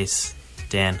head case,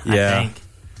 Dan, yeah, I think.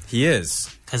 He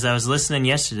is. Because I was listening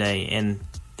yesterday, and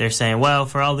they're saying, well,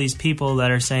 for all these people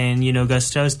that are saying,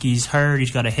 Gostkowski's hurt,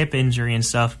 he's got a hip injury and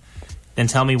stuff, then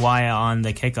tell me why on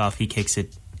the kickoff he kicks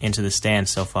it into the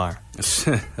stands so far. That's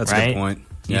right? A good point.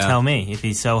 You tell me. If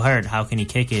he's so hurt, how can he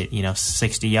kick it,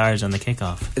 60 yards on the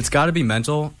kickoff? It's got to be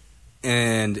mental,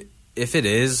 and if it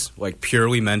is,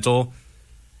 purely mental,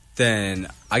 then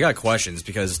I got questions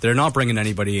because they're not bringing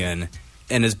anybody in.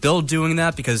 And is Bill doing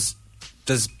that because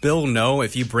does Bill know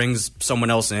if he brings someone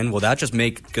else in, will that just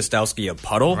make Gostowski a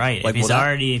puddle? Right. Like,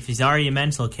 if he's already a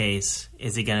mental case,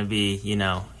 is he going to be,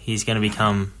 he's going to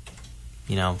become,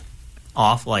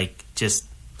 off, just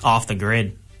off the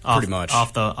grid. Pretty much.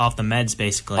 Off the meds,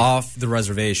 basically. Off the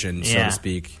reservation, so to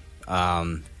speak.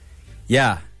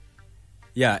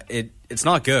 It's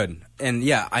not good. And,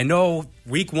 I know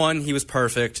week 1 he was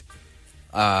perfect.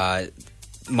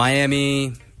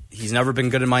 Miami, he's never been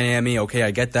good in Miami. Okay,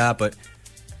 I get that, but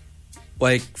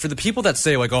for the people that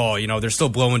say they're still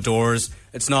blowing doors,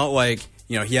 it's not like,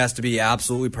 he has to be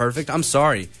absolutely perfect. I'm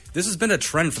sorry. This has been a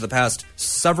trend for the past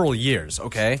several years,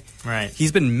 okay? Right.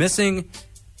 He's been missing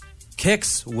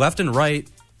kicks left and right,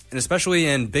 and especially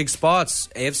in big spots,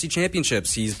 AFC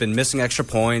championships, he's been missing extra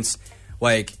points.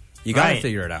 You got to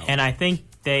figure it out. And I think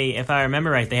if I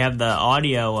remember right, they have the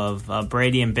audio of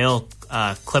Brady and Bill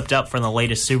clipped up from the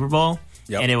latest Super Bowl.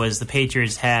 Yep. And it was the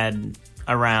Patriots had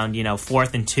around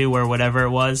 4th and 2 or whatever it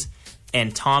was,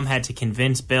 and Tom had to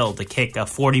convince Bill to kick a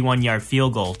 41-yard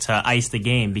field goal to ice the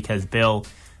game because Bill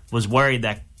was worried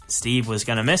that Steve was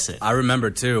going to miss it. I remember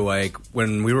too,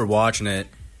 when we were watching it,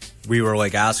 we were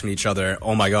asking each other,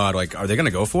 "Oh my God, are they going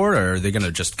to go for it, or are they going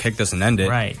to just kick this and end it?"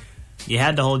 Right. You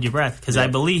had to hold your breath because I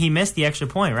believe he missed the extra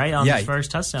point, right, on the first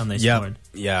touchdown they scored.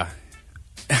 Yeah.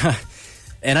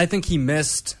 And I think he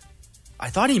missed. I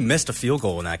thought he missed a field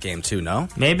goal in that game too. No,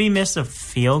 maybe he missed a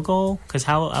field goal because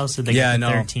how else did they get to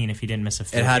 13 if he didn't miss a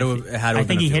field goal? It had to. I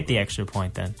think he hit the extra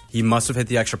point then. He must have hit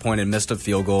the extra point and missed a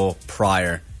field goal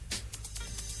prior.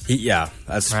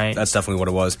 That's right. That's definitely what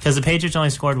it was. Because the Patriots only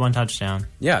scored 1 touchdown.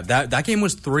 Yeah, that game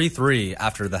was 3-3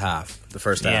 after the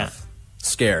first half.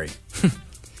 Scary,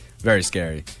 very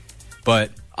scary.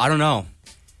 But I don't know.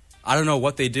 I don't know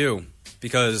what they do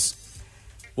because,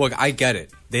 look, I get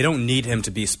it. They don't need him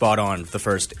to be spot on the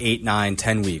first 8, 9,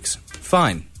 10 weeks.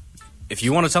 Fine. If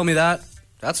you want to tell me that,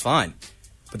 that's fine.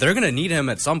 But they're going to need him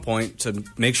at some point to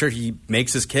make sure he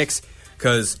makes his kicks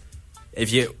because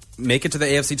if you make it to the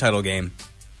AFC title game,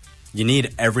 you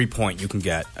need every point you can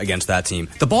get against that team.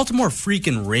 The Baltimore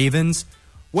freaking Ravens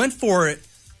went for it.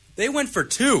 They went for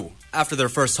 2 after their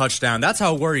first touchdown. That's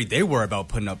how worried they were about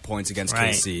putting up points against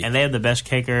KC. And they had the best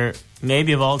kicker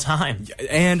maybe of all time.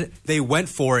 And they went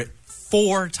for it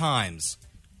 4 times.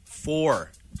 4.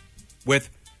 With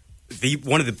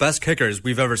one of the best kickers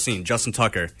we've ever seen, Justin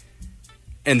Tucker.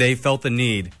 And they felt the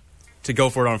need to go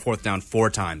for it on 4th down 4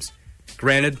 times.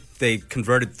 Granted, they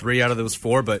converted 3 out of those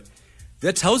 4, but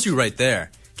that tells you right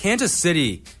there. Kansas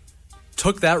City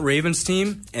took that Ravens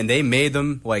team and they made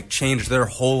them change their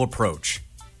whole approach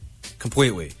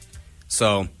completely.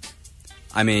 So,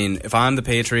 I mean, if I'm the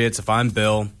Patriots, if I'm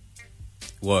Bill,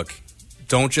 look,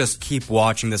 don't just keep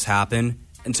watching this happen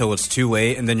until it's too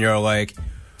late and then you're like,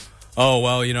 oh,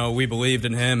 well, we believed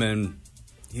in him and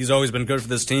he's always been good for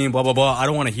this team, blah, blah, blah. I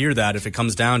don't want to hear that if it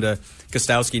comes down to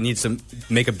Gostowski needs to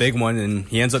make a big one and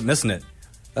he ends up missing it.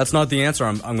 That's not the answer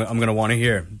I'm going to want to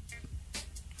hear.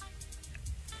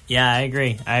 Yeah, I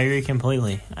agree. I agree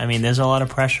completely. I mean, there's a lot of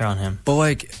pressure on him.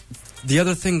 But, the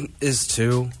other thing is,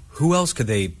 too, who else could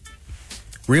they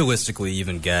realistically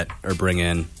even get or bring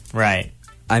in? Right.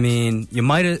 I mean, you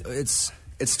might. It's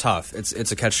tough.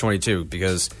 It's a catch-22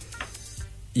 because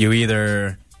you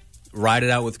either ride it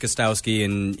out with Gostowski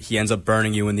and he ends up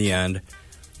burning you in the end,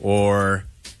 or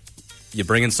you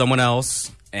bring in someone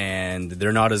else and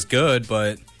they're not as good,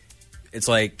 but it's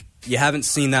you haven't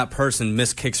seen that person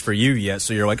miss kicks for you yet,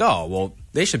 so you're like, oh, well,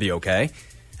 they should be okay.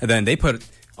 And then they put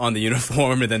on the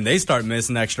uniform and then they start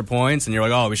missing extra points and you're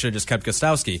like, oh, we should have just kept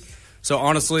Gostowski. So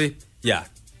honestly, yeah,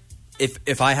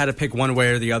 if I had to pick one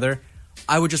way or the other,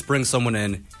 I would just bring someone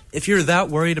in. If you're that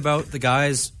worried about the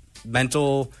guy's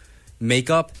mental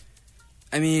makeup,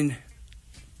 I mean,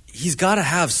 he's got to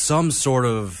have some sort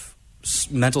of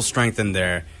mental strength in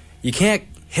there. You can't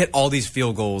hit all these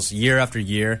field goals year after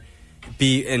year.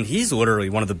 And he's literally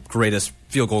one of the greatest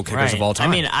field goal kickers of all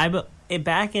time. I mean,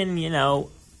 back in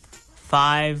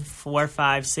 4,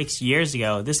 5, 6 years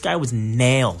ago, this guy was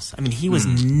nails. I mean, he was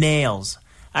nails.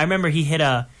 I remember he hit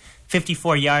a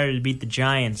 54-yarder to beat the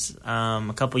Giants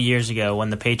a couple years ago when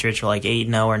the Patriots were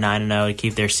 8-0 or 9-0 to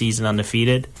keep their season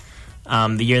undefeated.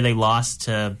 The year they lost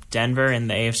to Denver in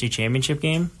the AFC Championship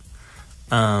game.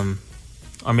 Or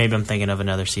maybe I'm thinking of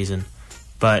another season.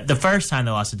 But the first time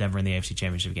they lost to Denver in the AFC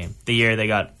Championship game, the year they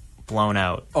got blown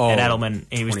out. And Edelman,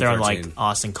 he was throwing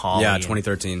Austin Collie. Yeah,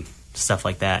 2013. Stuff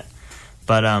like that.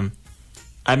 But I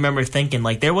remember thinking,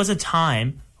 there was a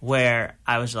time where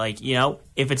I was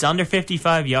if it's under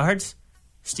 55 yards,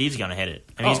 Steve's going to hit it.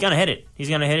 I mean, he's going to hit it. He's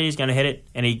going to hit it. He's going to hit it.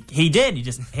 And he did. He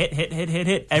just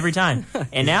hit every time.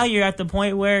 And now you're at the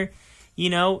point where,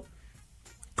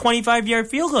 25-yard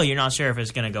field goal, you're not sure if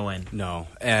it's going to go in. No,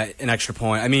 an extra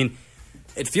point. I mean,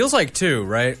 it feels like, too,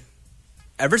 right?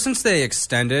 Ever since they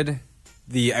extended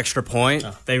the extra point...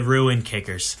 they ruined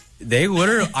kickers. They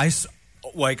literally...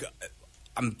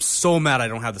 I'm so mad I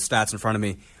don't have the stats in front of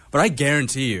me, but I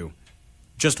guarantee you,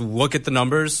 just look at the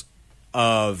numbers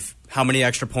of how many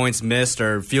extra points missed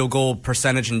or field goal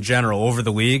percentage in general over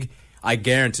the league. I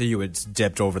guarantee you it's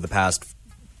dipped over the past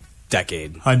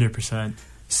decade. 100%.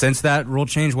 Since that rule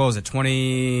change, what was it,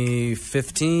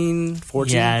 2015,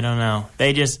 14? Yeah, I don't know.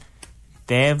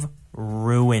 They've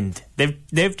ruined.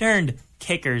 They've turned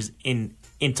kickers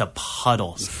into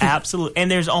puddles. Absolutely. And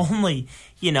there's only,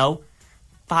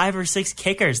 5 or 6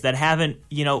 kickers that haven't,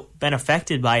 been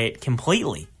affected by it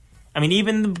completely. I mean,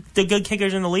 even the good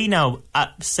kickers in the league now,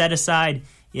 set aside,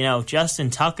 Justin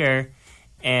Tucker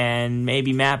and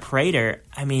maybe Matt Prater.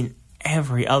 I mean,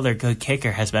 every other good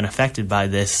kicker has been affected by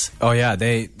this. Oh yeah,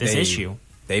 this issue.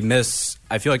 They miss.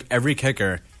 I feel like every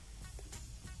kicker,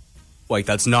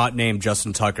 that's not named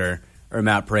Justin Tucker or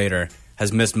Matt Prater,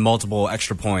 has missed multiple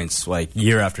extra points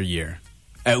year after year,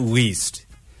 at least.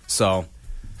 So,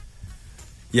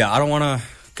 yeah, I don't want to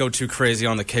go too crazy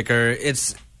on the kicker.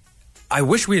 I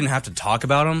wish we didn't have to talk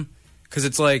about him, because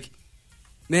it's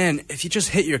man, if you just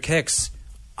hit your kicks,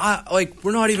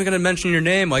 we're not even going to mention your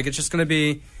name. It's just going to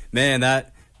be, man,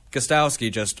 that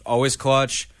Gostowski just always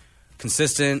clutch,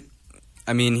 consistent.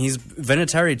 I mean, he's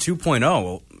Vinatieri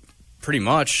 2.0, pretty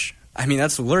much. I mean,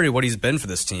 that's literally what he's been for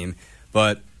this team.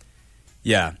 But,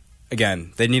 yeah,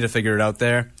 again, they need to figure it out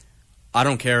there. I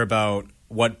don't care about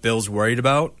what Bill's worried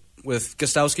about with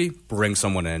Gostowski. Bring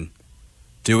someone in.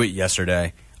 Do it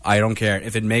yesterday. I don't care.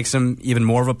 If it makes him even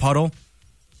more of a puddle,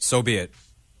 so be it.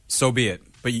 So be it.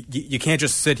 But you can't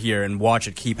just sit here and watch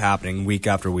it keep happening week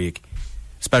after week.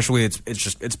 Especially,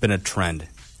 it's been a trend.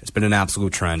 It's been an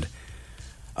absolute trend.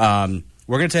 We're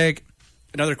going to take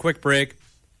another quick break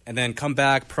and then come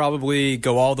back, probably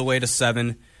go all the way to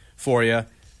 7 for you.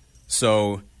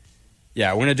 So,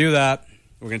 yeah, we're going to do that.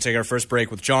 We're going to take our first break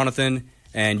with Jonathan.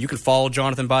 And you can follow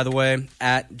Jonathan, by the way,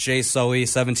 at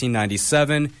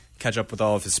jsully1797. Catch up with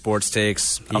all of his sports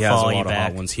takes. He has a lot of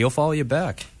hot ones. He'll follow you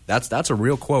back. That's a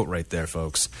real quote right there,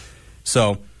 folks.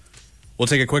 So we'll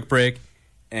take a quick break,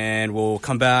 and we'll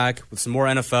come back with some more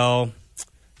NFL.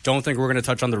 Don't think we're going to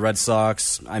touch on the Red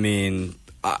Sox. I mean,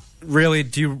 really,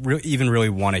 do you even really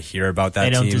want to hear about that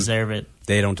team? They don't deserve it.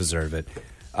 They don't deserve it.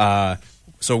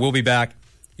 So we'll be back.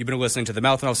 You've been listening to the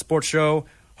Mouth and Off Sports Show,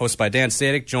 hosted by Dan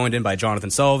Sadik, joined in by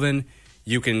Jonathan Sullivan.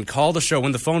 You can call the show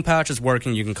when the phone patch is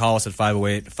working. You can call us at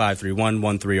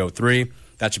 508-531-1303.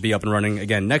 That should be up and running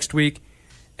again next week.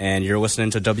 And you're listening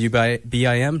to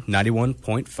WBIM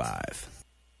 91.5.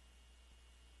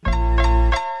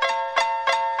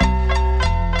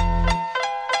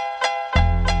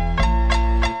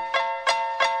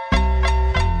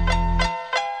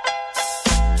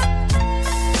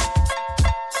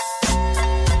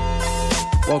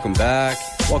 Welcome back.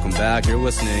 Welcome back. You're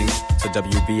listening to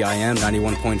WBIM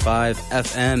 91.5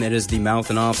 FM. It is the Mouth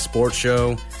and Off Sports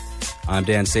Show. I'm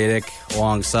Dan Sadik,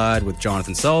 alongside with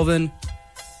Jonathan Sullivan.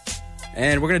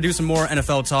 And we're going to do some more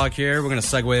NFL talk here. We're going to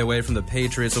segue away from the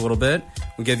Patriots a little bit.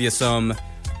 We'll give you some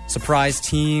surprise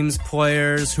teams,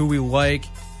 players, who we like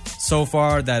so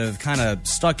far that have kind of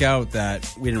stuck out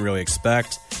that we didn't really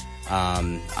expect.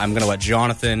 I'm going to let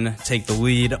Jonathan take the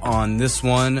lead on this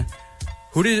one.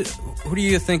 Who do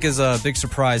you think is a big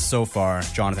surprise so far,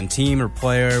 Jonathan? Team or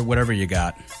player, whatever you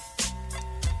got.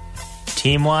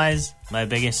 Team-wise, my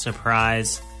biggest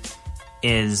surprise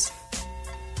is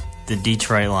the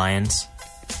Detroit Lions.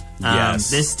 Yes.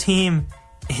 This team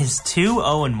is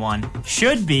 2-0-1.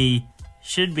 Should be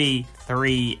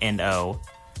 3-0.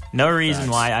 No reason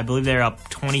why. I believe they're up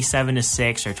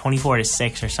 27-6 or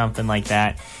 24-6 or something like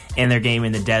that in their game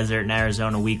in the desert in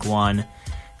Arizona week 1.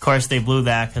 Of course, they blew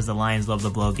that because the Lions love to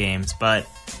blow games. But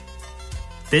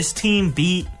this team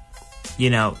beat,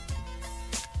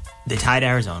 they tied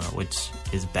Arizona, which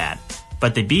is bad.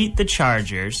 But they beat the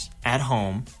Chargers at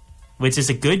home, which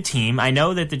is a good team. I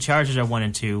know that the Chargers are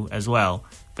 1-2 as well,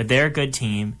 but they're a good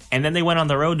team. And then they went on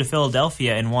the road to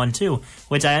Philadelphia and won too,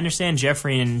 which I understand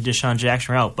Jeffrey and Deshaun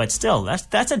Jackson are out, but still,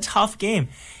 that's a tough game.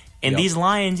 And these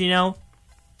Lions, do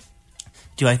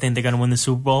I think they're going to win the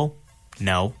Super Bowl?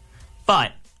 No.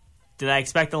 But did I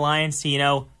expect the Lions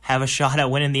to, have a shot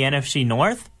at winning the NFC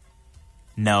North?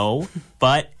 No.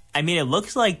 But, I mean, it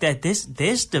looks like that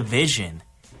this division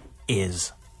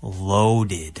is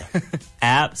loaded.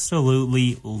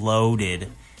 Absolutely loaded.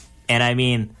 And, I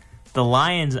mean, the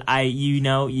Lions, I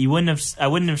wouldn't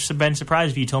have been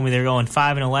surprised if you told me they were going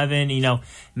 5-11.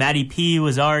 Matty P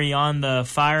was already on the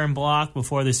firing block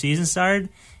before the season started,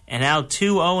 and now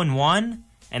 2-0-1,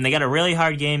 and they got a really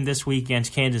hard game this week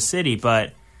against Kansas City.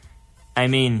 But I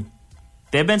mean,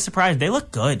 they've been surprised. They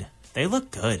look good. They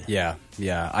look good. Yeah.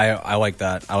 I like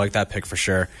that. I like that pick for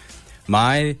sure.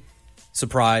 My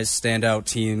surprise standout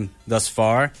team thus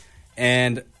far,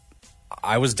 and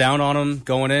I was down on them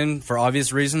going in for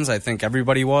obvious reasons. I think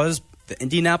everybody was. The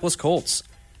Indianapolis Colts,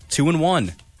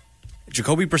 2-1.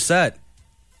 Jacoby Brissett,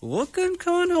 looking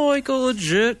kind of like a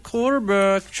legit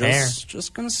quarterback.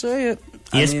 Just gonna say it.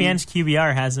 ESPN's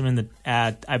QBR has him in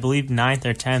I believe 9th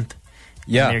or 10th.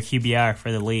 Yeah, in their QBR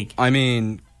for the league. I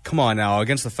mean, come on now,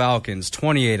 against the Falcons,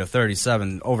 28 of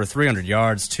 37, over 300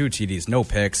 yards, 2 TDs, no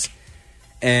picks,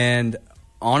 and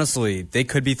honestly, they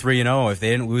could be 3-0 if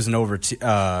they didn't lose in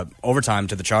overtime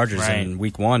to the Chargers in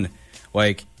Week 1.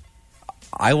 Like,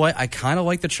 I kind of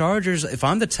like the Chargers. If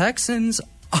I'm the Texans,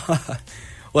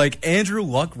 like Andrew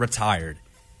Luck retired,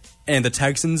 and the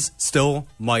Texans still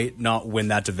might not win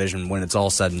that division when it's all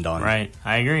said and done. Right,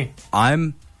 I agree.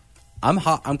 I'm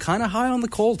kind of high on the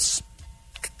Colts.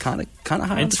 Kind of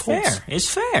high on the Colts. It's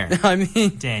fair. I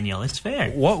mean, Daniel, it's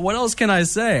fair. What else can I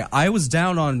say? I was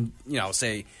down on,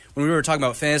 say, when we were talking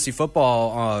about fantasy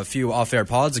football a few off-air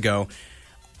pods ago,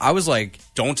 I was like,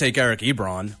 don't take Eric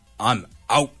Ebron. I'm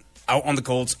out on the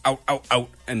Colts, out.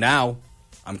 And now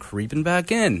I'm creeping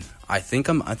back in. I think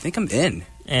I'm in.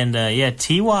 And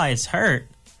T.Y. is hurt,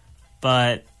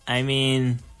 but I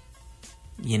mean,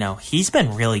 he's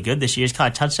been really good this year. He's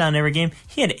caught a touchdown in every game.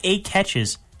 He had 8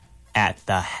 catches at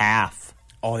the half.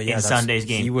 Oh yeah, in Sunday's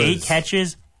game, 8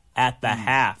 catches at the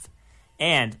half,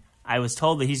 and I was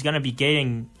told that he's going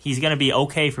to be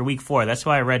okay for Week 4. That's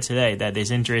why I read today that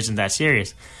his injury isn't that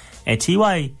serious. And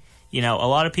T.Y., a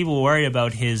lot of people were worried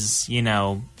about his,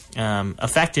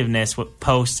 effectiveness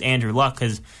post Andrew Luck,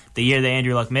 because the year that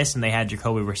Andrew Luck missed and they had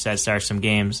Jacoby Brissett start some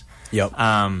games. Yep.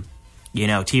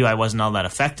 T.Y. wasn't all that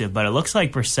effective, but it looks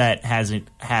like Brissett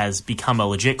has become a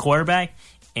legit quarterback,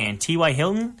 and T.Y.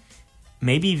 Hilton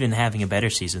maybe even having a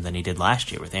better season than he did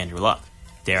last year with Andrew Luck.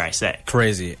 Dare I say.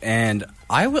 Crazy. And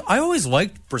I always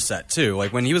liked Brissett, too.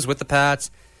 Like, when he was with the Pats,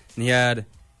 and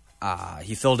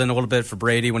he filled in a little bit for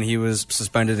Brady when he was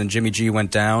suspended and Jimmy G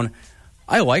went down.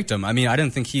 I liked him. I mean, I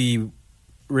didn't think he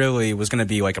really was going to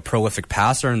be like a prolific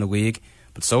passer in the league.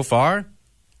 But so far,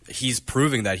 he's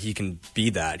proving that he can be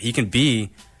that. He can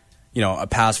be, a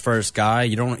pass-first guy.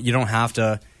 You don't have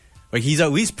to... Like, he's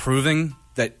at least proving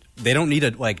that they don't need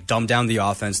to, like, dumb down the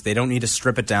offense. They don't need to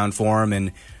strip it down for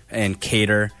him and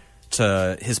cater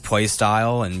to his play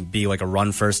style and be like a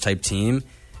run-first type team.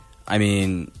 I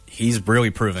mean, he's really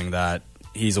proving that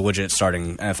he's a legit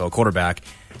starting NFL quarterback.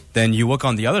 Then you look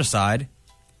on the other side.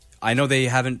 I know they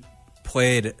haven't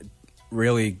played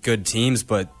really good teams,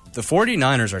 but the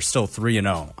 49ers are still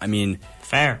 3-0. I mean...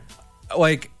 Fair.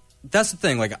 Like, that's the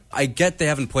thing. Like, I get they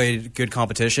haven't played good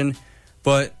competition,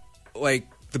 but, like,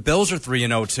 the Bills are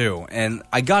 3-0 too. And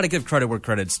I got to give credit where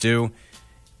credit's due.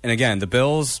 And again, the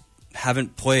Bills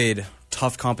haven't played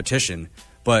tough competition,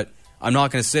 but I'm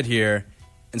not going to sit here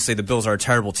and say the Bills are a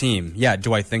terrible team. Yeah,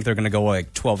 do I think they're going to go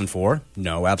like 12-4?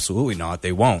 No, absolutely not.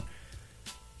 They won't.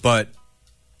 But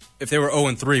if they were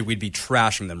 0-3, we'd be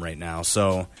trashing them right now.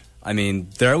 So, I mean,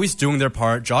 they're at least doing their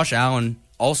part. Josh Allen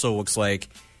also looks like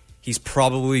he's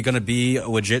probably going to be a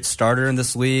legit starter in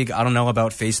this league. I don't know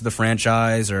about face of the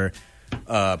franchise or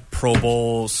Pro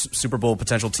Bowl, Super Bowl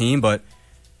potential team, but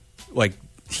like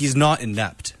he's not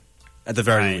inept at the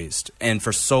very least. And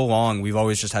for so long, we've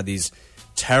always just had these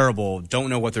terrible, don't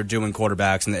know what they're doing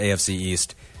quarterbacks in the AFC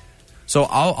East. So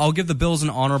I'll give the Bills an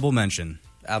honorable mention.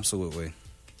 Absolutely.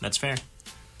 That's fair.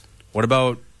 What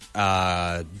about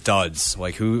duds?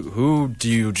 Like who do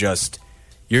you're just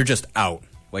out?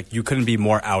 Like you couldn't be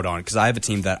more out on, because I have a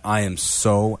team that I am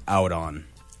so out on.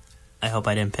 I hope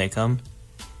I didn't pick them,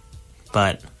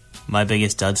 but my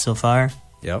biggest dud so far.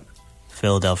 Yep.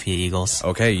 Philadelphia Eagles.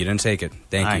 Okay, you didn't take it.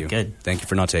 Thank you. Right, good. Thank you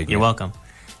for not taking it. You're welcome.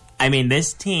 I mean,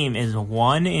 this team is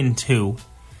 1-2,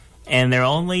 and their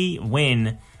only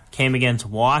win came against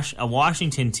a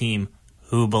Washington team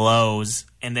who blows,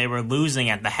 and they were losing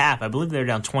at the half. I believe they were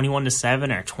down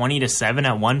 21-7 or 20-7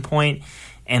 at one point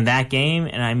in that game.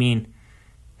 And I mean,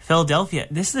 Philadelphia,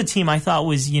 this is a team I thought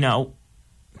was,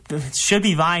 should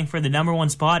be vying for the number one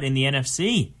spot in the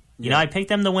NFC. I picked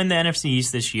them to win the NFC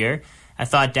East this year. I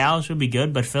thought Dallas would be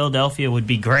good, but Philadelphia would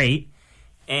be great.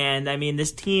 And I mean,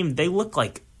 this team, they look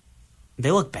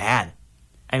bad.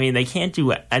 I mean, they can't do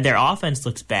it. Their offense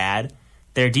looks bad.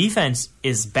 their defense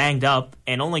is banged up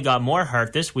and only got more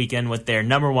hurt this weekend with their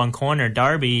number one corner,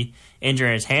 Darby,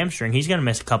 injuring his hamstring. He's going to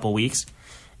miss a couple weeks.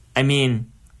 I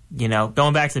mean,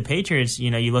 going back to the Patriots,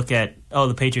 you look at,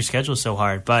 the Patriots' schedule is so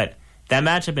hard. But that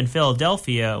matchup in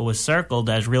Philadelphia was circled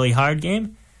as really hard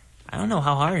game. I don't know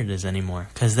how hard it is anymore.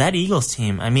 Because that Eagles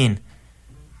team, I mean,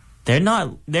 they're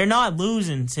not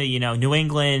losing to, New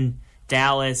England,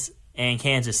 Dallas, and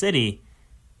Kansas City.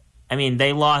 I mean,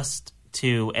 they lost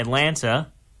to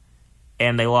Atlanta,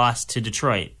 and they lost to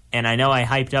Detroit. And I know I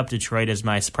hyped up Detroit as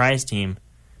my surprise team,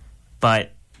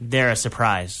 but they're a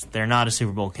surprise. They're not a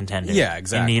Super Bowl contender. Yeah,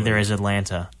 exactly. And neither is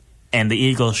Atlanta. And the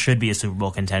Eagles should be a Super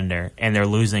Bowl contender, and they're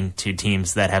losing to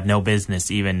teams that have no business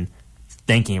even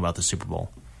thinking about the Super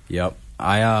Bowl. Yep.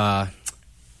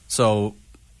 So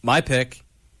my pick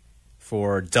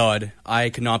for dud, I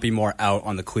could not be more out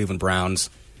on the Cleveland Browns.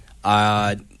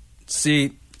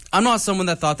 See, I'm not someone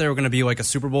that thought they were going to be like a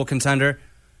Super Bowl contender,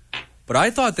 but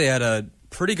I thought they had a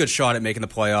pretty good shot at making the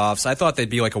playoffs. I thought they'd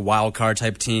be like a wild card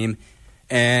type team.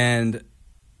 And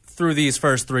through these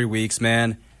first 3 weeks,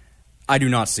 man, I do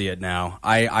not see it now.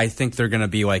 I think they're going to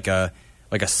be like a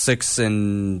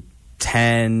 6-10,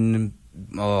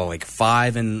 like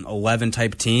 5-11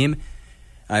 type team.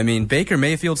 I mean, Baker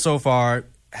Mayfield so far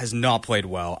has not played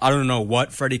well. I don't know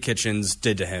what Freddie Kitchens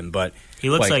did to him, but he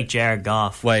looks like Jared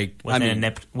Goff, with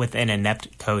an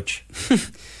inept coach.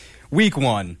 Week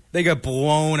 1, they got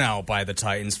blown out by the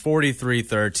Titans,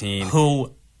 43-13.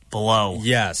 Who blow?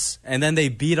 Yes, and then they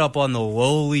beat up on the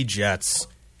lowly Jets.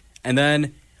 And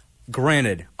then,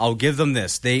 granted, I'll give them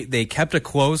this: they kept it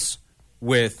close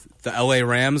with the LA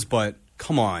Rams, but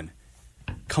come on.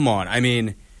 I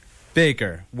mean,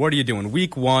 Baker, what are you doing?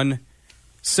 Week 1,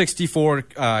 64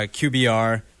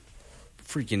 QBR,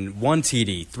 freaking 1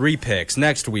 TD, 3 picks.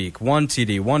 Next week, 1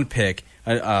 TD, 1 pick,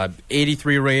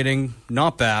 83 rating,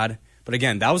 not bad. But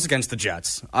again, that was against the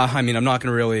Jets. I mean, I'm not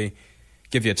going to really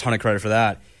give you a ton of credit for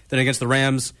that. Then against the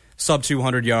Rams, sub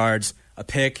 200 yards, a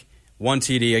pick, 1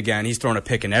 TD. Again, he's thrown a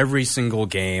pick in every single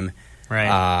game.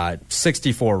 Right.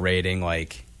 64 rating.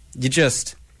 Like, I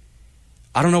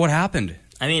don't know what happened.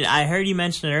 I mean, I heard you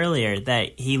mention it earlier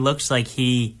that he looks like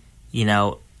he,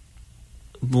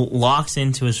 locks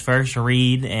into his first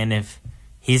read, and if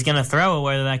he's going to throw it,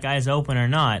 whether that guy's open or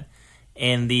not.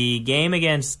 In the game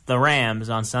against the Rams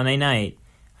on Sunday night,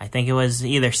 I think it was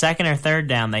either second or third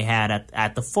down they had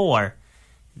at the 4,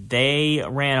 they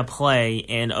ran a play,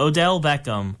 and Odell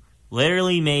Beckham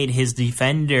literally made his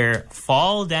defender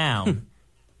fall down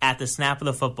at the snap of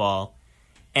the football,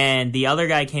 and the other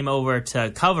guy came over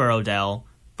to cover Odell,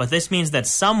 but this means that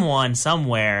someone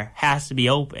somewhere has to be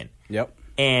open. Yep.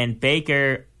 And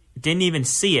Baker didn't even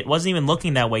see it, wasn't even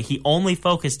looking that way. He only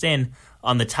focused in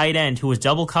on the tight end who was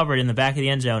double covered in the back of the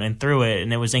end zone and threw it,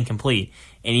 and it was incomplete.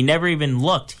 And he never even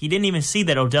looked. He didn't even see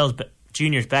that Odell Beckham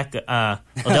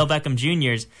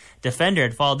Jr.'s defender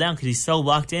had fallen down because he's so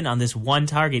locked in on this one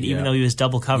target, even though he was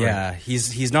double covered. Yeah,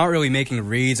 he's not really making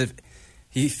reads.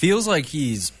 He feels like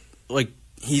he's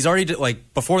already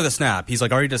before the snap. He's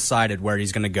already decided where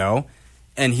he's going to go,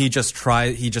 and he just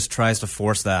tries to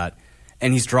force that,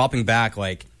 and he's dropping back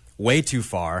way too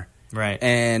far, right?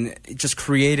 And just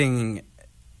creating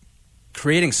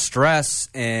stress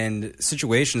and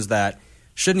situations that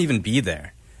shouldn't even be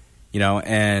there,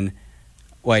 and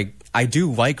I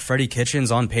do like Freddie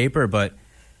Kitchens on paper, but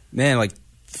man, the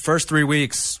first 3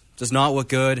 weeks does not look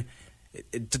good.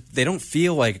 They don't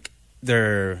feel like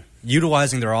they're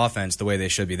utilizing their offense the way they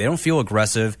should be. They don't feel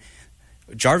aggressive.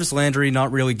 Jarvis Landry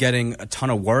not really getting a ton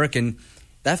of work, and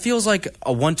that feels like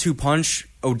a 1-2 punch.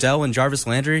 Odell and Jarvis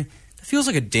Landry. It feels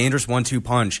like a dangerous 1-2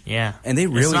 punch. Yeah, and they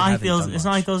really haven't done much. It's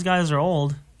not like those guys are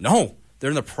old. No, they're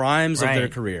in the primes of their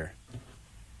career.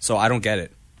 So I don't get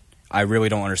it. I really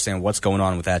don't understand what's going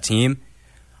on with that team.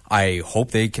 I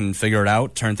hope they can figure it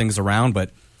out, turn things around,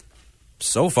 but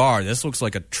so far, this looks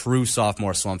like a true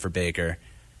sophomore slump for Baker.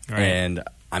 Right. And,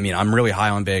 I mean, I'm really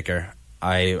high on Baker.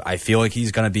 I feel like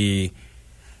he's going to be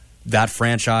that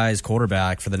franchise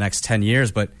quarterback for the next 10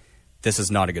 years, but this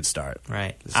is not a good start.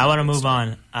 Right. I want to move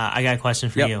on. I got a question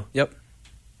for you. Yep.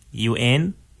 You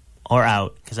in or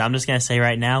out? Because I'm just going to say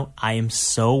right now, I am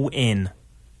so in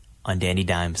on Danny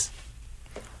Dimes.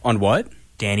 On what?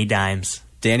 Danny Dimes.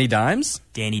 Danny Dimes?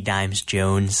 Danny Dimes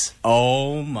Jones.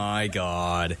 Oh, my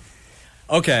God.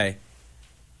 Okay.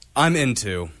 I'm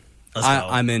into.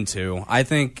 I'm into. I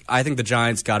think the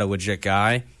Giants got a legit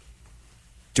guy.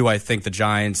 Do I think the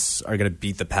Giants are going to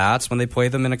beat the Pats when they play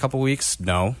them in a couple weeks?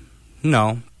 No.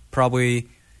 Probably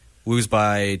lose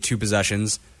by 2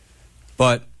 possessions.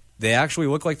 But they actually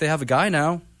look like they have a guy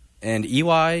now. And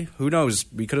Eli, who knows?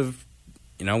 We could have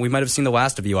we might have seen the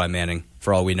last of Eli Manning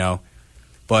for all we know.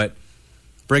 But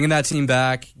bringing that team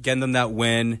back, getting them that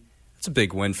win, it's a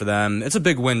big win for them. It's a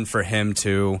big win for him,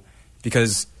 too,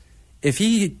 because if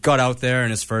he got out there in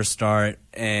his first start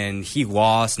and he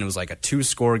lost and it was like a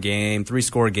 2-score game,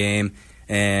 3-score game,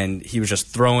 and he was just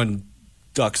throwing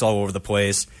ducks all over the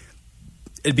place,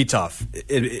 it'd be tough.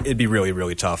 It'd be really,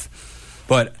 really tough.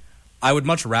 But I would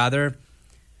much rather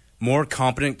more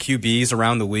competent QBs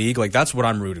around the league. Like, that's what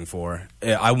I'm rooting for.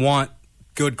 I want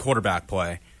good quarterback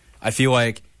play. I feel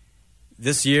like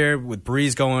this year with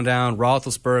Breeze going down,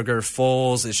 Roethlisberger,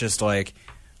 Foles, it's just like,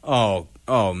 oh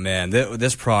man,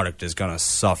 this product is going to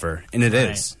suffer. And it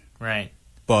is. Right.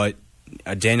 But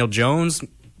Daniel Jones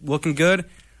looking good.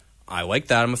 I like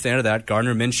that. I'm a fan of that.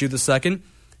 Gardner Minshew the second.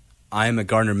 I am a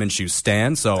Gardner Minshew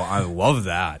stan, so I love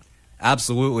that.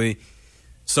 Absolutely.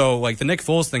 So, like, the Nick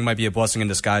Foles thing might be a blessing in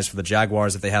disguise for the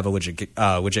Jaguars if they have a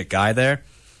legit guy there.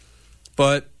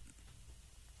 But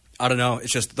I don't know.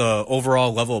 It's just the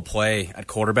overall level of play at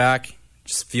quarterback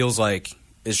just feels like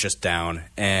it's just down.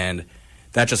 And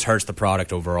that just hurts the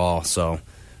product overall. So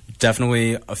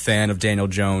definitely a fan of Daniel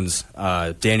Jones,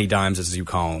 Danny Dimes as you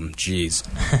call him. Jeez.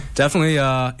 Definitely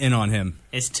in on him.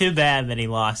 It's too bad that he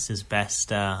lost his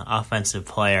best offensive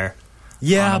player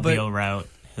on a wheel route.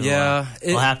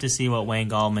 We'll have to see what Wayne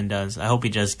Gallman does. I hope he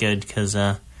does good because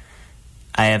I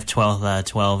have 12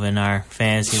 in our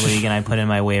fantasy league, and I put in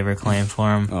my waiver claim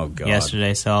for him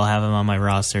yesterday, so I'll have him on my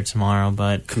roster tomorrow.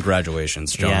 But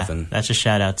congratulations, Jonathan. Yeah, that's a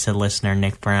shout-out to listener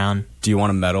Nick Brown. Do you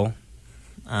want a medal?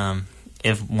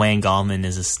 If Wayne Gallman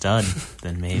is a stud,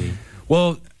 then maybe.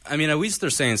 Well, I mean, at least they're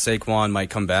saying Saquon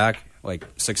might come back like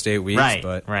 6 to 8 weeks.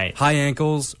 Right. High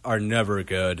ankles are never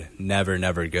good.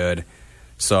 Never good.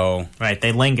 So right,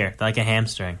 they linger. They're like a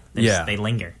hamstring. They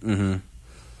linger. Mm-hmm.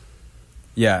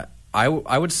 Yeah, I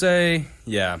would say,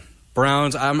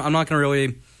 Browns. I'm not going to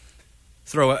really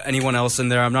throw anyone else in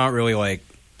there. I'm not really, like,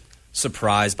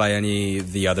 surprised by any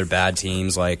of the other bad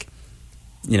teams. Like,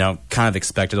 kind of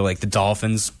expected, like, the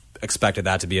Dolphins expected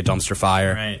that to be a dumpster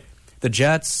fire. Right. The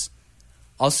Jets,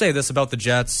 I'll say this about the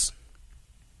Jets.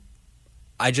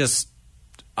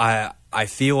 I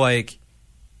feel like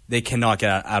they cannot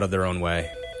get out of their own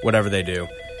way, whatever they do.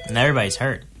 And everybody's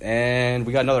hurt. And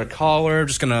we got another caller.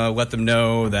 Just going to let them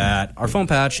know that our phone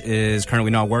patch is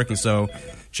currently not working, so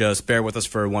just bear with us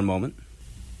for one moment.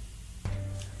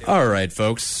 All right,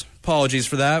 folks. Apologies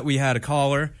for that. We had a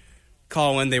caller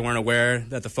call in. They weren't aware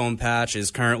that the phone patch is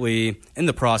currently in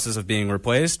the process of being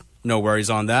replaced. No worries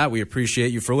on that. We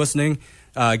appreciate you for listening.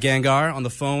 Gengar on the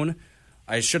phone.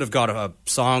 I should have got a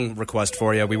song request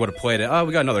for you. We would have played it. Oh,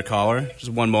 we got another caller.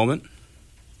 Just one moment.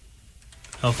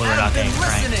 Hopefully we're not getting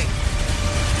pranked.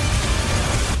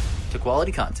 To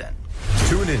quality content.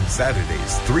 Tune in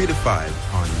Saturdays 3 to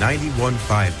 5 on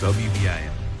 91.5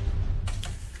 WBIM.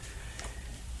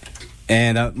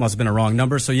 And that must have been a wrong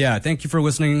number. So, thank you for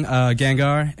listening,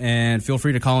 Gengar. And feel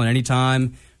free to call in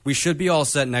anytime. We should be all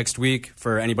set next week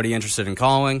for anybody interested in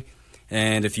calling.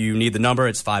 And if you need the number,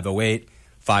 it's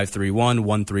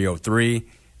 508-531-1303.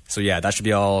 So, that should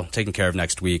be all taken care of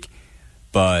next week.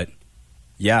 But,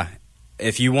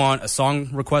 if you want a song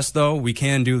request, though, we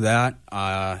can do that.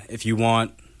 If you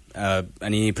want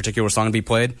any particular song to be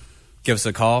played, give us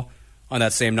a call on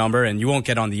that same number. And you won't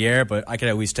get on the air, but I could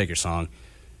at least take your song.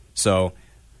 So,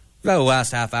 we got the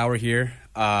last half hour here.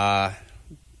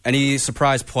 Any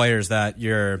surprise players that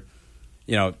you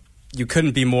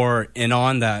couldn't be more in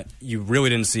on that you really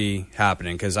didn't see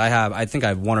happening? Because I think I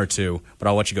have one or two, but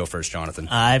I'll let you go first, Jonathan.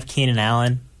 I have Keenan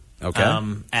Allen. Okay.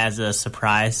 As a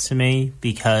surprise to me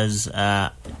because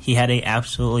he had an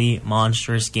absolutely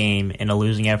monstrous game in a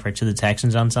losing effort to the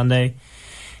Texans on Sunday.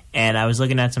 And I was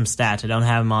looking at some stats. I don't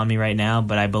have them on me right now,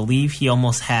 but I believe he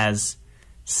almost has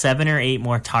 7 or 8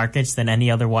 more targets than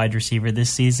any other wide receiver this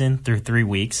season through 3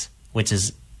 weeks, which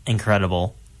is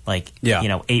incredible.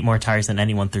 8 more targets than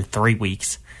anyone through 3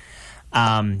 weeks.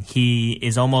 He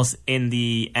is almost in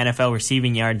the NFL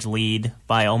receiving yards lead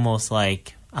by almost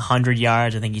 100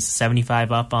 yards. I think he's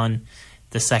 75 up on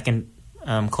the second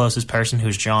closest person,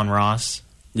 who's John Ross.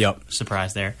 Yep.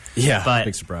 Surprise there. Yeah, but,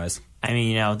 big surprise. I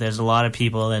mean, there's a lot of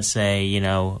people that say,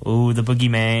 ooh, the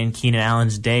boogeyman, Keenan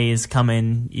Allen's day is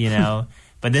coming,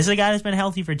 But this is a guy that's been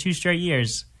healthy for 2 straight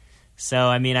years. So,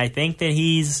 I mean, I think that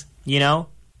he's,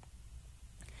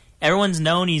 everyone's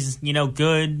known he's,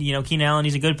 good. Keenan Allen,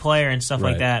 he's a good player and stuff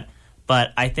like that.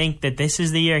 But I think that this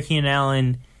is the year Keenan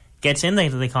Allen gets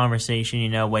into the conversation,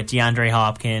 with DeAndre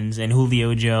Hopkins and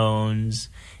Julio Jones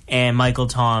and Michael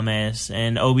Thomas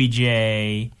and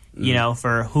OBJ,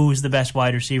 for who's the best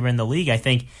wide receiver in the league. I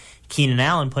think Keenan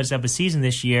Allen puts up a season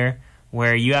this year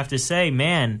where you have to say,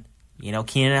 man,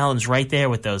 Keenan Allen's right there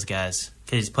with those guys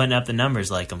because he's putting up the numbers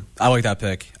like them. I like that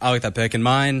pick. And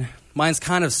mine's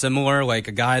kind of similar, like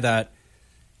a guy that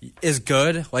is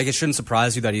good. Like, it shouldn't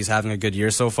surprise you that he's having a good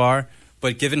year so far.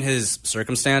 But given his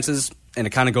circumstances, and it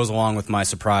kind of goes along with my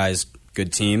surprise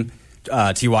good team,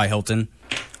 T.Y. Hilton.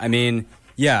 I mean,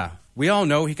 yeah, we all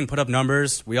know he can put up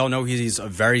numbers. We all know he's a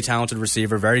very talented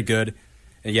receiver, very good.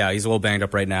 And yeah, he's a little banged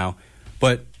up right now.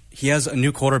 But he has a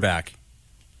new quarterback.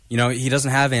 He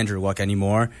doesn't have Andrew Luck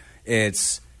anymore.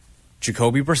 It's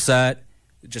Jacoby Brissett,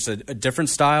 just a different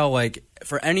style. Like,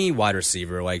 for any wide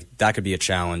receiver, like, that could be a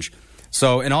challenge.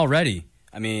 So, and already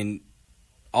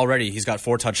he's got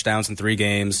 4 touchdowns in 3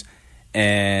 games,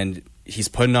 and he's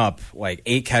putting up like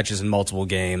 8 catches in multiple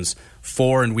games,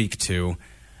 4 in week 2.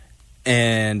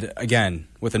 And again,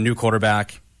 with a new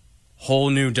quarterback, whole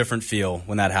new different feel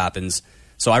when that happens.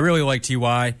 So I really like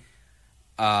T.Y.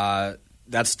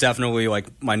 That's definitely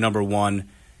like my number one.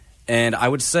 And I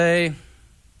would say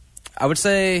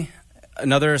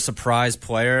another surprise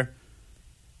player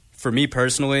for me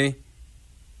personally,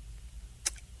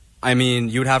 I mean,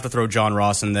 you would have to throw John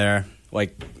Ross in there,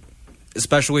 like,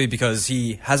 especially because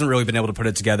he hasn't really been able to put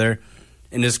it together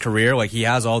in his career. Like, he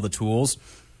has all the tools,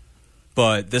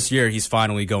 but this year he's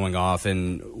finally going off,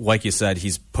 and like you said,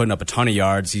 he's putting up a ton of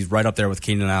yards. He's right up there with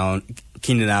Keenan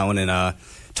Allen and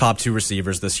top 2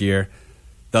 receivers this year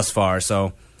thus far.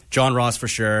 So John Ross for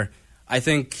sure. I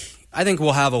think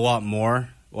we'll have a lot more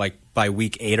like by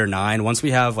week 8 or 9 once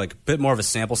we have like a bit more of a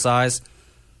sample size,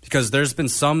 because there's been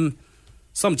some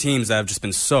teams that have just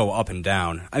been so up and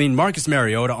down. I mean, Marcus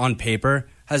Mariota on paper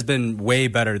has been way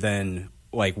better than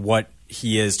like what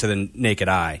he is to the naked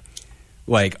eye.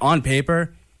 Like, on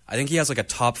paper, I think he has like a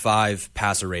top 5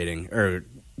 passer rating or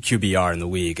QBR in the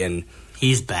league, and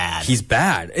he's bad.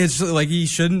 It's like he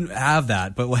shouldn't have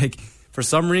that, but like for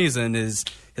some reason his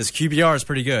QBR is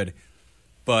pretty good.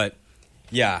 But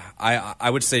yeah, I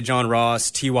would say John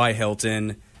Ross, T.Y.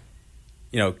 Hilton,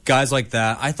 guys like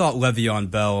that. I thought Le'Veon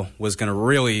Bell was going to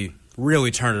really,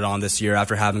 really turn it on this year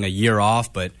after having a year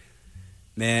off, but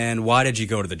man, why did you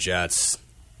go to the Jets?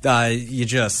 That's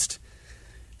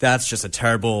just a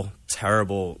terrible,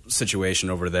 terrible situation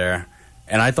over there.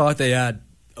 And I thought they had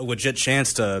a legit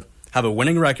chance to have a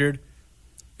winning record,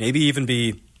 maybe even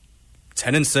be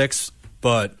 10-6,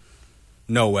 but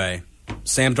no way.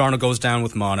 Sam Darnold goes down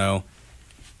with mono,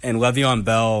 and Le'Veon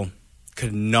Bell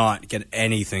could not get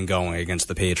anything going against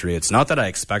the Patriots. Not that I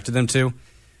expected him to,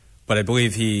 but I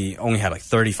believe he only had like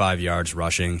 35 yards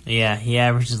rushing. Yeah, he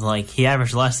averaged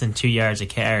less than 2 yards a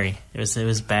carry. It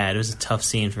was bad. It was a tough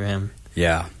scene for him.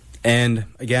 Yeah, and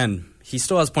again, he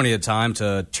still has plenty of time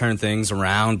to turn things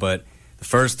around, but the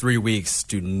first 3 weeks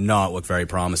do not look very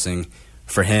promising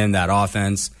for him, that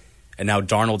offense. And now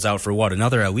Darnold's out for what,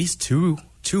 another at least two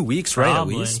weeks, right?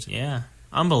 Probably, at least. Yeah.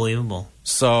 Unbelievable.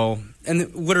 So,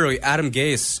 and literally Adam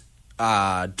Gase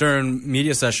during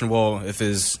media session, if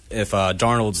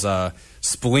Darnold's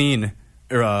spleen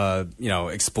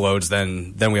explodes,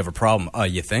 then we have a problem.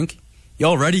 You think? You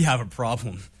already have a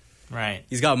problem. Right.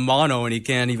 He's got mono and he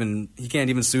can't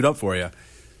even suit up for you.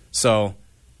 So,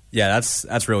 yeah,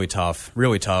 that's really tough.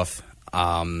 Really tough.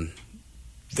 I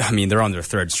mean, they're on their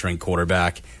 3rd string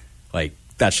quarterback. Like,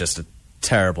 that's just a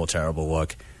terrible, terrible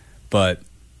look. But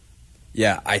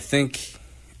yeah, I think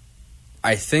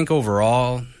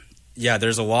overall, yeah,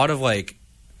 there's a lot of like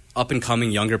up and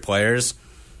coming younger players,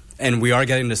 and we are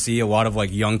getting to see a lot of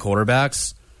like young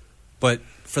quarterbacks. But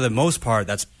for the most part,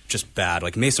 that's just bad.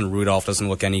 Like, Mason Rudolph doesn't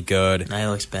look any good. He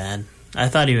looks bad. I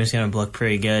thought he was going to look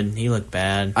pretty good. He looked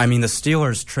bad. I mean, the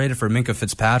Steelers traded for Minkah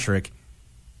Fitzpatrick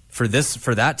for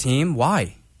that team.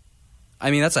 Why?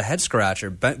 I mean, that's a head scratcher.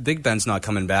 Big Ben's not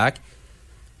coming back.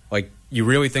 Like, you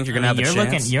really think you're going to have a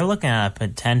chance? You're looking at a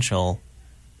potential,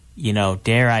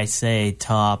 dare I say,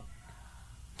 top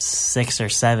 6 or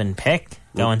 7 pick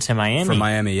going to Miami. For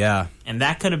Miami, yeah. And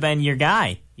that could have been your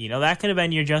guy. That could have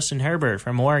been your Justin Herbert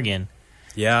from Oregon.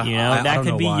 Yeah. That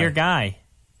could be your guy.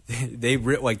 They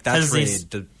like that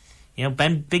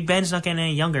trade. Big Ben's not getting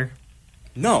any younger.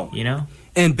 No.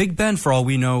 And Big Ben, for all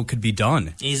we know, could be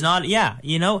done. He's not. Yeah.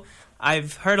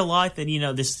 I've heard a lot that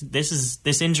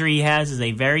this injury he has is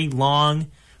a very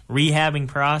long rehabbing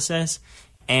process,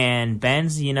 and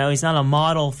Ben's he's not a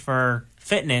model for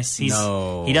fitness. He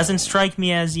doesn't strike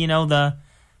me as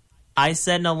I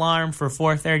set an alarm for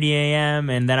 4:30 a.m.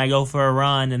 and then I go for a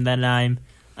run and then I'm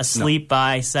asleep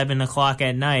by 7 o'clock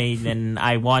at night and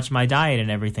I watch my diet and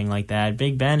everything like that.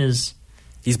 Big Ben that's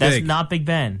big. Not Big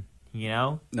Ben.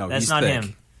 No, that's he's not thick.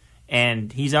 him.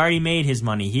 And he's already made his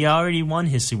money. He already won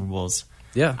his Super Bowls.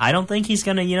 Yeah. I don't think he's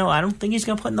gonna,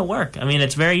 put in the work. I mean,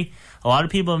 a lot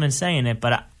of people have been saying it,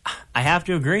 but I have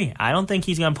to agree. I don't think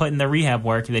he's going to put in the rehab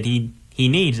work that he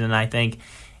needs, and I think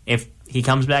if he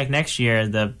comes back next year,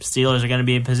 the Steelers are going to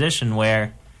be in a position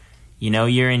where,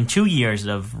 you're in 2 years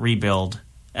of rebuild,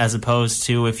 as opposed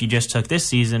to if you just took this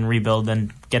season, rebuild,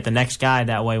 and get the next guy.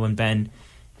 That way when Ben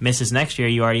misses next year,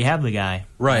 you already have the guy.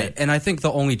 Right, and I think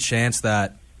the only chance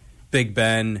that Big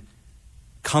Ben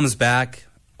comes back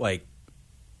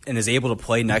and is able to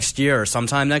play next year or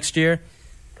sometime next year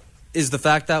is the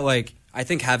fact that, I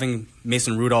think having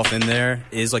Mason Rudolph in there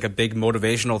is a big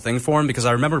motivational thing for him, because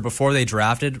I remember before they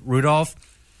drafted Rudolph,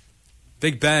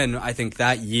 Big Ben, I think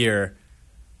that year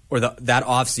or that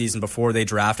offseason before they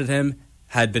drafted him,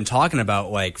 had been talking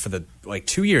about for the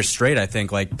 2 years straight, I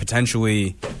think,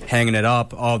 potentially hanging it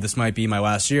up. Oh, this might be my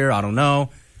last year. I don't know.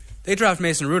 They draft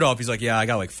Mason Rudolph. He's yeah, I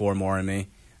got 4 more in me.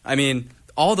 I mean,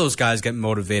 all those guys get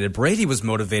motivated. Brady was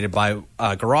motivated by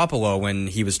Garoppolo when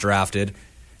he was drafted.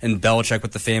 And Belichick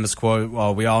with the famous quote,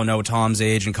 well, we all know Tom's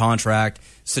age and contract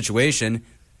situation.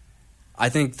 I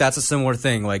think that's a similar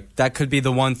thing. That could be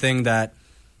the one thing that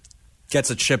gets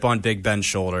a chip on Big Ben's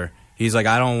shoulder. He's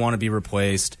I don't want to be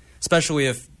replaced, especially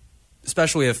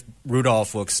if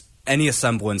Rudolph looks any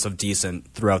semblance of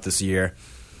decent throughout this year.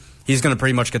 He's going to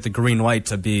pretty much get the green light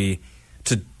to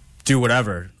do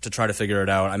whatever to try to figure it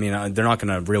out. I mean, they're not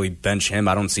going to really bench him.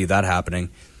 I don't see that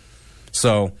happening.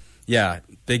 So, yeah,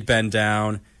 Big Ben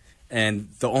down. And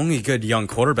the only good young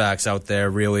quarterbacks out there,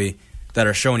 really, that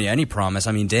are showing you any promise.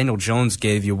 I mean, Daniel Jones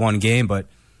gave you 1 game, but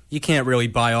you can't really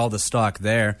buy all the stock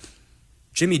there.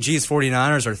 Jimmy G's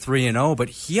 49ers are 3-0, but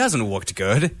he hasn't looked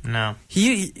good. No.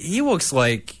 He looks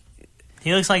like...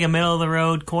 He looks like a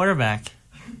middle-of-the-road quarterback,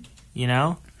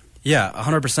 Yeah,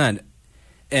 100%.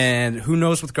 And who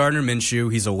knows with Gardner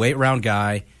Minshew? He's a late-round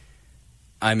guy.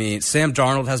 I mean, Sam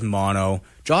Darnold has mono.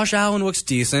 Josh Allen looks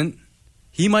decent.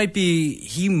 There might be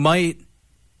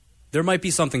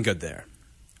something good there.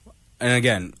 And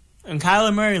again... And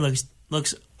Kyler Murray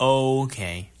looks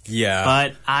okay. Yeah.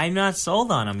 But I'm not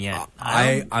sold on him yet.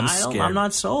 I'm scared. I'm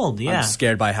not sold, yeah. I'm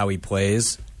scared by how he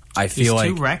plays. I feel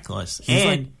he's too reckless.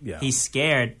 He's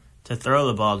scared to throw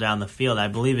the ball down the field. I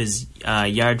believe his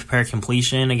yards per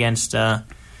completion against... who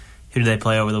did they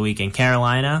play over the weekend?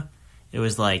 Carolina. It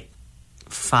was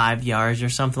 5 yards or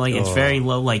something. It's very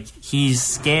low. He's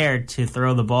scared to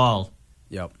throw the ball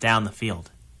down the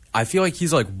field. I feel like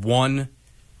he's one...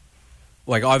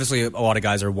 obviously, a lot of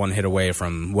guys are one hit away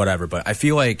from whatever, but I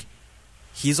feel like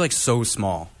he's, so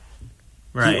small.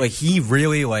 Right. He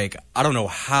really, I don't know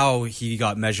how he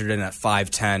got measured in at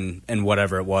 5'10" and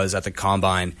whatever it was at the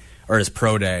Combine or his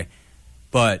pro day,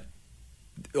 but,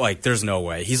 there's no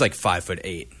way. He's,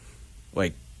 5'8".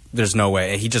 There's no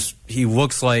way. He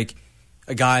looks like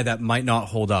a guy that might not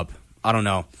hold up. I don't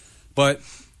know. But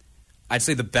I'd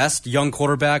say the best young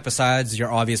quarterback besides your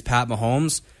obvious Pat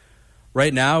Mahomes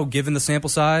right now, given the sample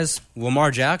size,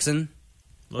 Lamar Jackson.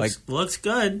 Looks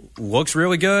good. Looks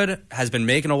really good. Has been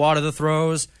making a lot of the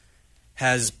throws.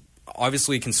 Has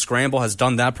obviously can scramble. Has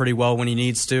done that pretty well when he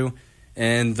needs to.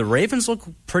 And the Ravens look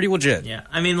pretty legit. Yeah.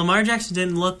 I mean, Lamar Jackson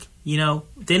didn't look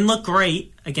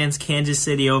great against Kansas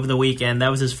City over the weekend. That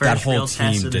was his first real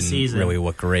test of the season. That whole team didn't really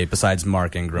look great besides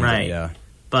Mark Ingram. Right. Yeah.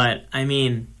 But, I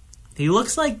mean, he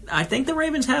looks I think the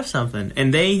Ravens have something.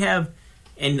 And they have,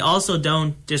 and also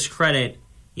don't discredit,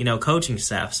 coaching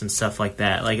staffs and stuff like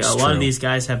that. A lot of these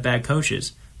guys have bad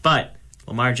coaches. But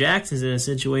Lamar Jackson's in a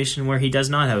situation where he does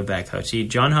not have a bad coach.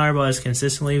 John Harbaugh is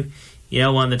consistently,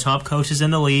 one of the top coaches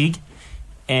in the league.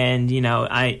 And,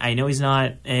 I know he's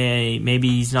not maybe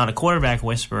he's not a quarterback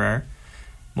whisperer,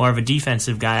 more of a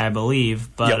defensive guy, I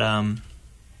believe. But,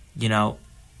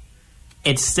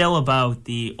 it's still about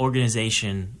the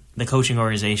organization, the coaching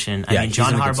organization. I mean,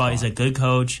 John Harbaugh is a good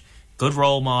coach, good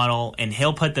role model, and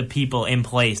he'll put the people in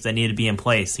place that need to be in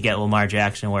place to get Lamar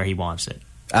Jackson where he wants it.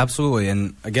 Absolutely.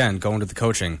 And, again, going to the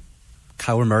coaching,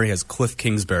 Kyler Murray has Cliff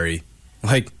Kingsbury.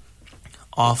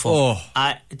 Awful.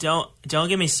 Oh. Don't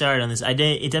get me started on this.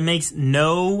 It makes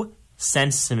no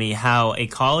sense to me how a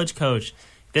college coach,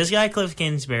 this guy Cliff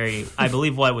Kingsbury, I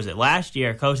believe last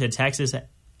year, coached at Texas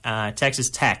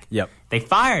Tech. Yep. They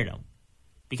fired him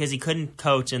because he couldn't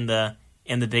coach in the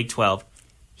Big 12.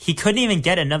 He couldn't even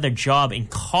get another job in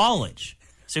college.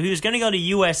 So he was going to go to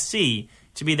USC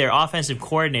to be their offensive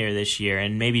coordinator this year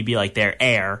and maybe be their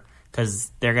heir,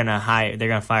 because they're going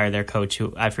to fire their coach,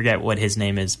 who I forget what his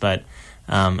name is, but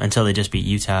until they just beat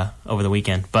Utah over the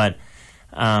weekend. But,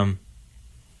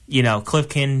 Cliff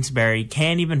Kingsbury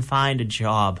can't even find a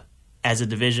job as a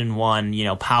Division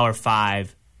I, Power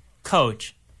 5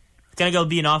 coach. He's going to go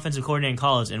be an offensive coordinator in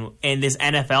college, and this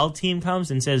NFL team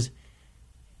comes and says,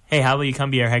 hey, how about you come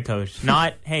be our head coach?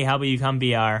 Not, hey, how about you come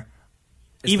be our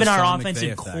Even our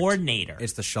offensive coordinator.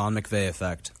 It's the Sean McVay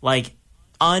effect. Like,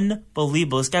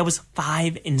 unbelievable. This guy was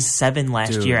 5-7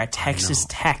 last year at Texas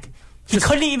Tech. He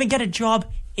couldn't even get a job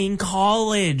in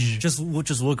college. Just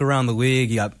look around the league.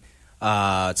 You got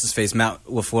it's his face, Matt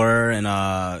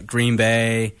LaFleur in Green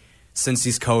Bay.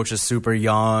 Cincy's coach is super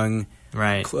young.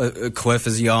 Right. Cliff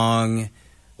is young.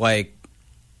 Like,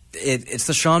 it's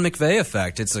the Sean McVay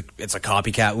effect. It's a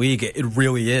copycat league. It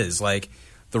really is. Like,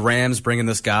 the Rams bring in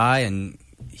this guy, and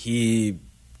he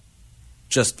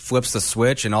just flips the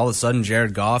switch, and all of a sudden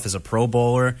Jared Goff is a Pro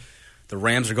Bowler. The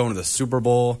Rams are going to the Super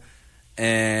Bowl,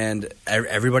 and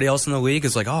everybody else in the league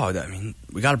is like, oh, I mean,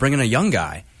 we got to bring in a young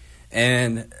guy.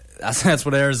 And that's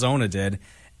what Arizona did.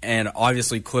 And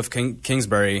obviously Cliff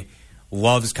Kingsbury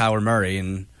loves Kyler Murray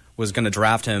and was going to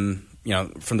draft him,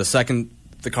 from the second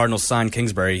the Cardinals signed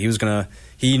Kingsbury,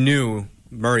 he knew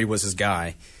Murray was his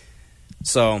guy.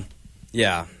 So,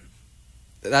 yeah,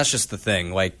 that's just the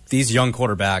thing. Like, these young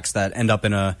quarterbacks that end up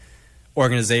in a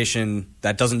organization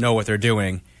that doesn't know what they're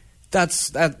doing,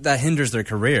 that hinders their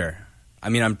career. I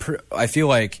mean, I feel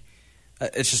like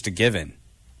it's just a given.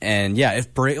 And yeah,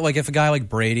 if a guy like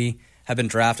Brady had been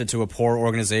drafted to a poor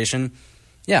organization,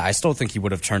 yeah, I still think he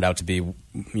would have turned out to be,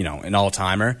 an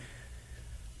all-timer.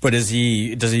 But does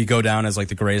he go down as like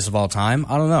the greatest of all time?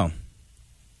 I don't know.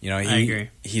 I agree.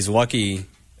 He's lucky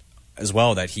as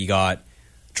well that he got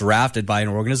drafted by an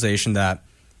organization that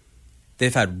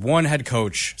they've had one head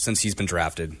coach since he's been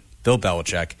drafted, Bill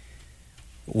Belichick.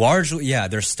 Largely, yeah,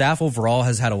 their staff overall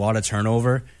has had a lot of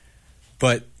turnover,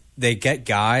 but they get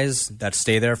guys that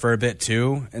stay there for a bit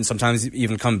too, and sometimes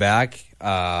even come back,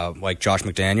 like Josh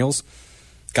McDaniels,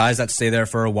 guys that stay there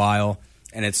for a while,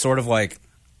 and it's sort of like,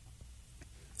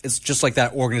 it's just like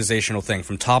that organizational thing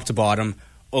from top to bottom,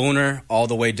 owner all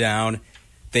the way down.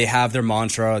 They have their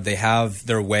mantra, they have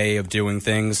their way of doing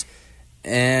things,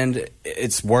 and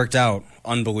it's worked out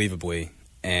unbelievably.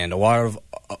 And a lot of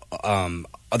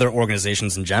other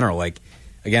organizations in general, like,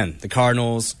 again, the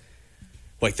Cardinals,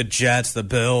 like the Jets, the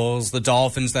Bills, the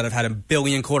Dolphins that have had 1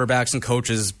 billion quarterbacks and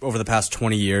coaches over the past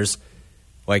 20 years,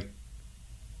 like,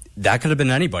 that could have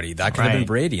been anybody. That could have been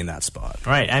Brady in that spot.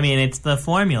 Right. I mean, it's the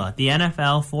formula. The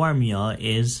NFL formula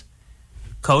is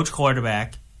coach,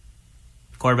 quarterback,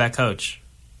 quarterback, coach.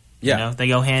 Yeah. They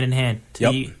go hand in hand.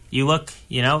 Yep. You look,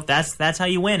 that's how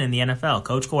you win in the NFL.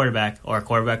 Coach, quarterback, or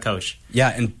quarterback, coach. Yeah,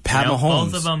 and Pat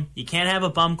Mahomes. Both of them. You can't have a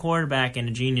bum quarterback and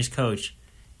a genius coach.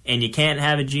 And you can't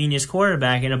have a genius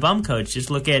quarterback and a bum coach.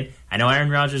 Just look at, I know Aaron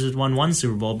Rodgers has won one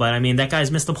Super Bowl, but I mean, that guy's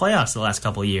missed the playoffs the last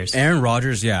couple of years. Aaron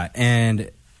Rodgers, yeah.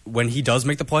 And when he does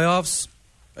make the playoffs,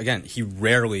 again, he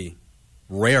rarely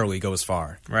goes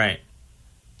far. Right.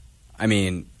 I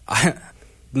mean,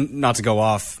 not to go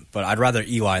off, but I'd rather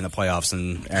Eli in the playoffs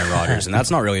than Aaron Rodgers. And that's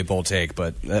not really a bold take,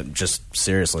 but just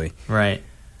seriously. Right.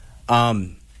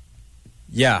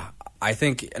 Yeah, I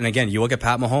think, and again, you look at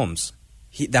Pat Mahomes.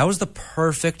 That was the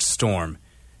perfect storm.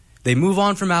 They move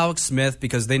on from Alex Smith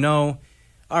because they know,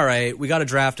 all right, we got to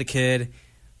draft a kid.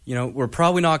 We're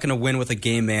probably not going to win with a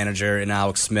game manager in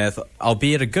Alex Smith,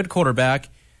 albeit a good quarterback,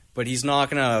 but he's not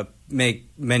going to make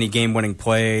many game-winning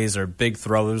plays or big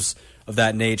throws of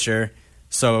that nature.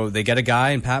 So they get a guy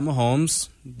in Pat Mahomes.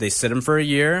 They sit him for a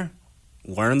year,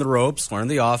 learn the ropes, learn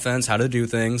the offense, how to do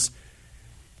things.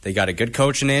 They got a good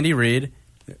coach in Andy Reid.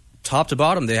 Top to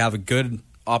bottom, they have a good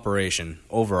operation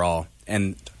overall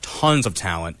and tons of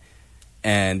talent.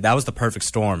 And that was the perfect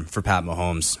storm for Pat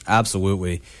Mahomes.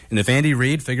 Absolutely. And if Andy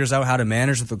Reid figures out how to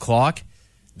manage the clock,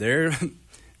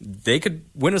 they could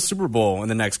win a Super Bowl in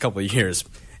the next couple of years.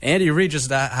 Andy Reid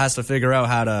just has to figure out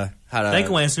how to. They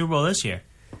could win a Super Bowl this year.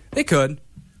 They could.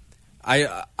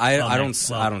 I don't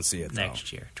see it though.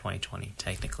 Next year, 2020,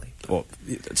 technically. Well,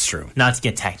 it's true. Not to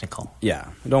get technical. Yeah,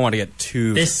 I don't want to get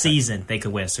too. This season, they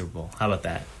could win a Super Bowl. How about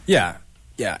that? Yeah,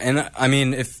 and I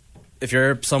mean, if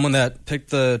you're someone that picked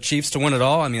the Chiefs to win it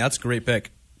all, I mean, that's a great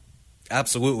pick.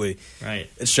 Absolutely. Right.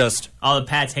 It's just all the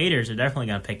Pats haters are definitely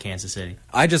going to pick Kansas City.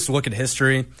 I just look at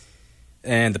history,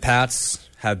 and the Pats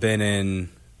have been in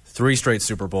 3 straight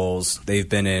Super Bowls. They've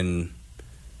been in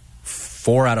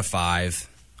 4 out of 5.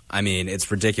 I mean,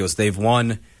 it's ridiculous. They've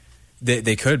won.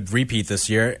 They could repeat this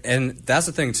year, and that's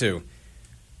the thing too.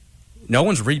 No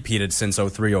one's repeated since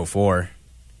 03-04.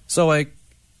 So, like,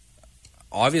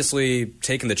 obviously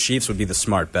taking the Chiefs would be the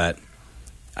smart bet.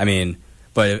 I mean,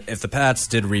 but if the Pats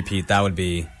did repeat, that would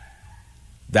be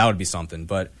something.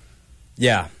 But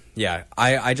yeah,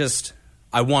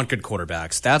 I want good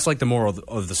quarterbacks. That's like the moral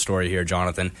of the story here,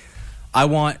 Jonathan. I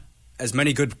want as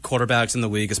many good quarterbacks in the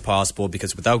league as possible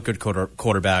because without good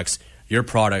quarterbacks, your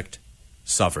product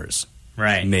suffers.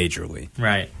 Right. Majorly.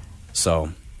 Right.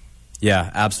 So, Yeah,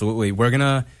 absolutely. We're going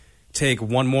to take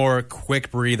one more quick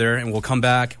breather, and we'll come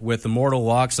back with the Mortal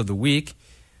Locks of the week.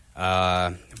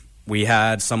 We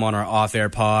had some on our off-air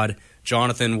pod.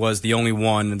 Jonathan was the only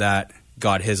one that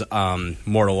got his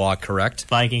Mortal Lock correct.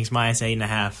 Vikings minus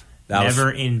 8.5.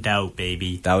 Never in doubt,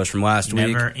 baby. That was from last week.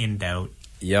 Never in doubt.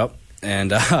 Yep.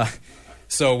 And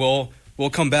so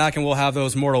we'll come back and we'll have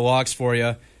those Mortal Locks for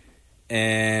you.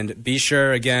 And be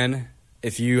sure, again,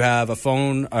 if you have a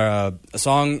phone or a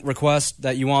song request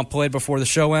that you want played before the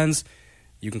show ends,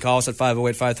 you can call us at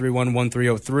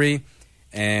 508-531-1303.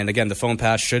 And again, the phone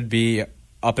patch should be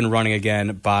up and running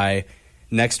again by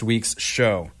next week's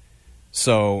show.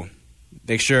 So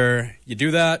make sure you do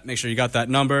that. Make sure you got that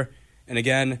number. And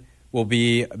again, we'll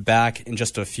be back in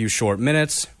just a few short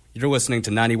minutes. You're listening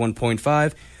to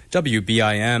 91.5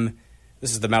 WBIM.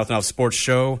 This is the Mouth and Off Sports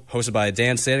Show, hosted by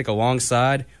Dan Sadik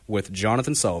alongside with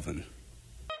Jonathan Sullivan.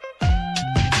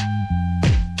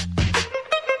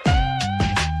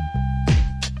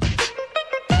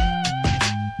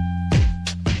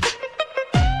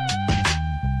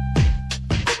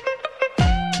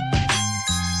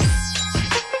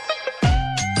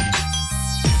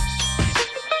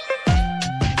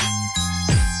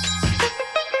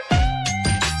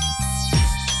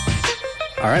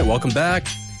 All right, welcome back.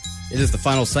 It is the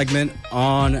final segment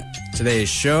on today's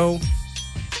show.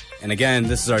 And again,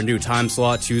 this is our new time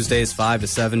slot, Tuesdays 5 to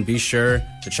 7. Be sure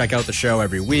to check out the show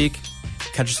every week.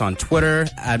 Catch us on Twitter,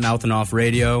 at Mouth and Off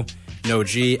Radio. No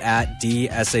G, at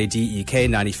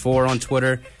DSADEK94 on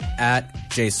Twitter. At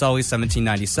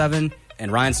JSully1797.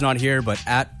 And Ryan's not here, but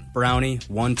at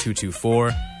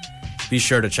Brownie1224. Be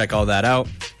sure to check all that out.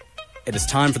 It is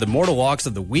time for the Mortal Locks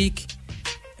of the week.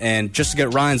 And just to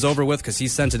get Ryan's over with, because he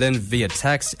sent it in via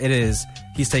text, he's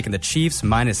taking the Chiefs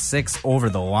 -6 over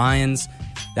the Lions.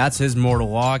 That's his Mortal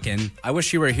Lock, and I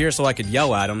wish he were here so I could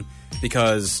yell at him,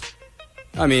 because,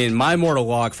 I mean, my Mortal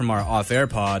Lock from our off-air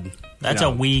pod... That's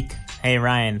a weak... Hey,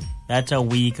 Ryan, that's a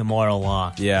weak Mortal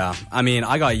Lock. Yeah, I mean,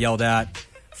 I got yelled at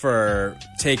for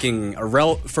taking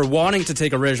for wanting to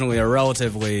take originally a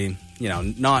relatively,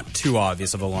 not too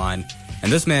obvious of a line,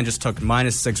 and this man just took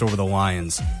 -6 over the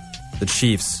Lions. The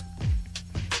Chiefs.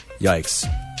 Yikes.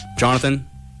 Jonathan,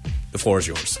 the floor is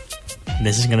yours.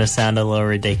 This is going to sound a little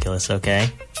ridiculous, okay?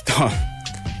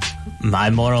 My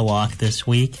Mortal Lock this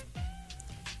week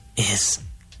is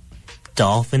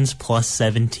Dolphins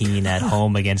 +17 at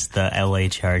home against the LA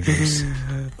Chargers.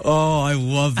 Oh, I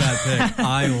love that pick.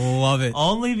 I love it.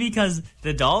 Only because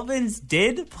the Dolphins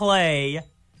did play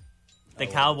the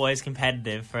Cowboys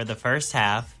competitive for the first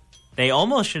half. They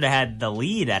almost should have had the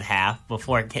lead at half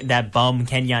before that bum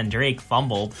Kenyon Drake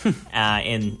fumbled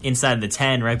inside the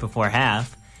 10 right before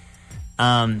half.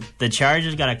 The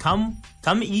Chargers got to come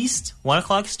east, 1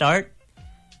 o'clock start.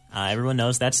 Everyone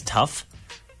knows that's tough.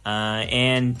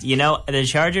 And, the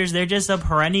Chargers, they're just a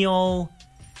perennial,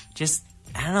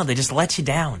 I don't know, they just let you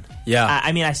down. Yeah.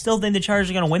 I still think the Chargers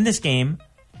are going to win this game.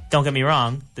 Don't get me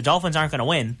wrong. The Dolphins aren't going to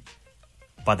win,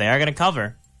 but they are going to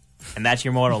cover. And that's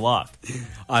your Mortal Lock.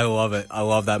 I love it. I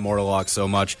love that Mortal Lock so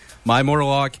much. My Mortal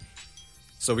Lock,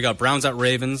 so we got Browns at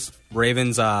Ravens.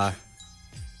 Ravens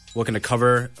looking to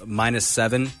cover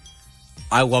 -7.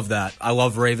 I love that. I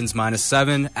love Ravens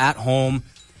 -7 at home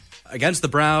against the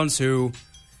Browns, who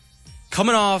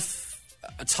coming off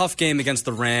a tough game against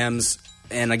the Rams.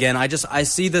 And again, I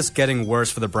see this getting worse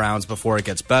for the Browns before it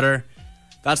gets better.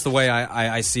 That's the way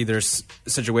I see their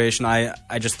situation. I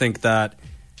just think that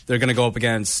they're going to go up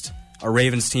against a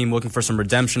Ravens team looking for some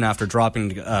redemption after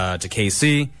dropping to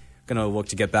KC. Going to look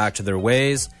to get back to their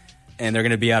ways. And they're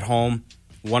going to be at home.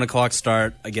 1 o'clock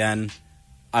start. Again,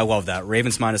 I love that.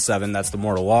 Ravens -7. That's the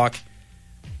Mortal Lock.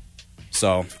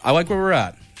 So, I like where we're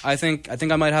at. I think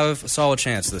I might have a solid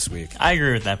chance this week. I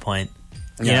agree with that point.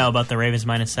 Yeah. About the Ravens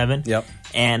 -7? Yep.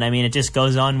 And, it just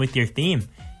goes on with your theme.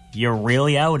 You're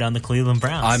really out on the Cleveland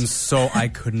Browns. I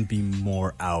couldn't be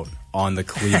more out on the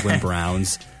Cleveland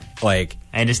Browns.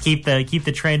 And just keep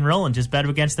the train rolling. Just bet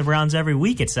against the Browns every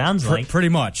week, it sounds like. Pretty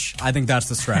much. I think that's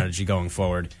the strategy going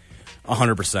forward.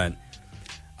 100%.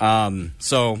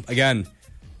 So, again,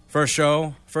 first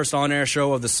on-air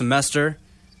show of the semester.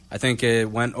 I think it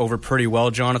went over pretty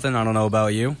well, Jonathan. I don't know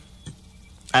about you.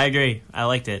 I agree. I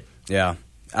liked it. Yeah,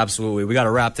 absolutely. We got to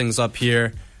wrap things up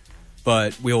here,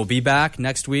 but we will be back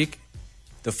next week.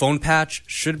 The phone patch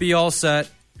should be all set.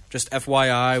 Just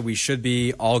FYI, we should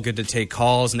be all good to take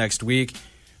calls next week.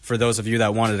 For those of you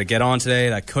that wanted to get on today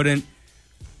that couldn't,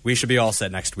 we should be all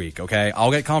set next week, okay?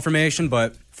 I'll get confirmation,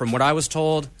 but from what I was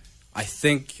told, I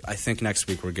think next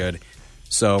week we're good.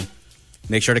 So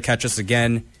make sure to catch us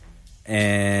again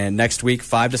and next week,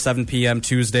 5 to 7 p.m.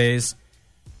 Tuesdays.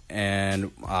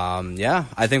 And,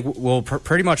 I think we'll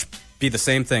pretty much be the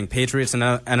same thing. Patriots and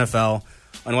NFL,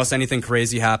 unless anything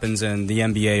crazy happens in the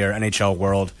NBA or NHL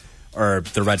world, or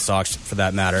the Red Sox for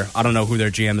that matter. I don't know who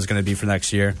their GM is going to be for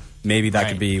next year. Maybe that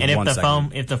could be and one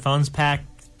second. If the phone's patch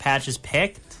is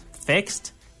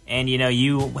fixed, and you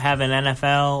have an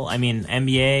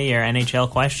NBA or NHL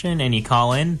question, and you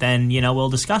call in, then we'll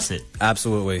discuss it.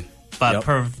 Absolutely. But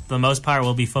for the most part,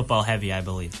 we'll be football heavy, I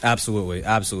believe. Absolutely.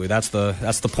 That's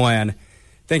the plan.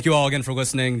 Thank you all again for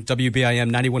listening. WBIM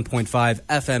 91.5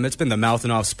 FM. It's been the Mouth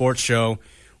and Off Sports Show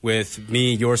with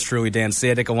me, yours truly, Dan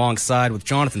Sadik, alongside with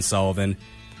Jonathan Sullivan.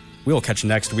 We will catch you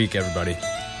next week, everybody.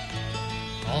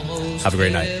 Almost have a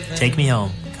great night. Take me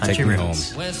home. Country Take me roots.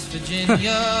 home. West Virginia,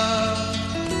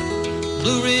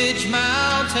 Blue Ridge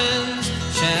Mountains,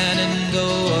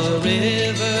 Shenandoah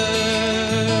River.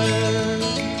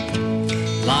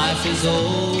 Life is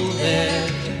old there,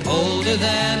 older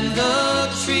than the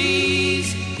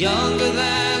trees, younger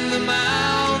than the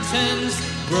mountains,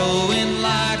 growing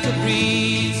like a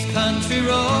breeze. Country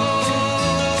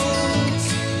roads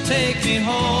take me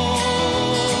home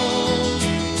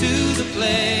to the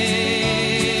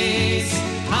place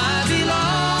I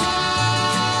belong.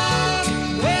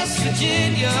 West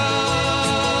Virginia,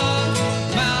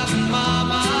 Mountain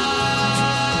Mama,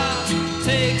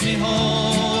 take me home.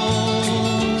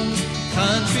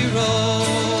 Country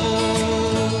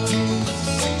roads,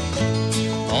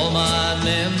 all my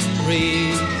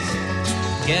memories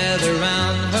gather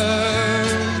round her.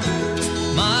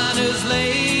 Miner's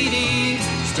lady,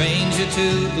 stranger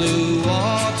to blue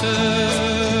water.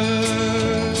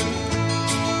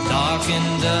 Dark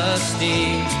and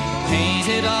dusty,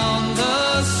 painted on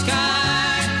the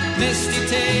sky. Misty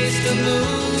taste of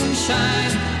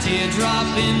moonshine,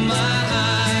 teardrop in my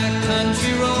eye.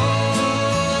 Country road.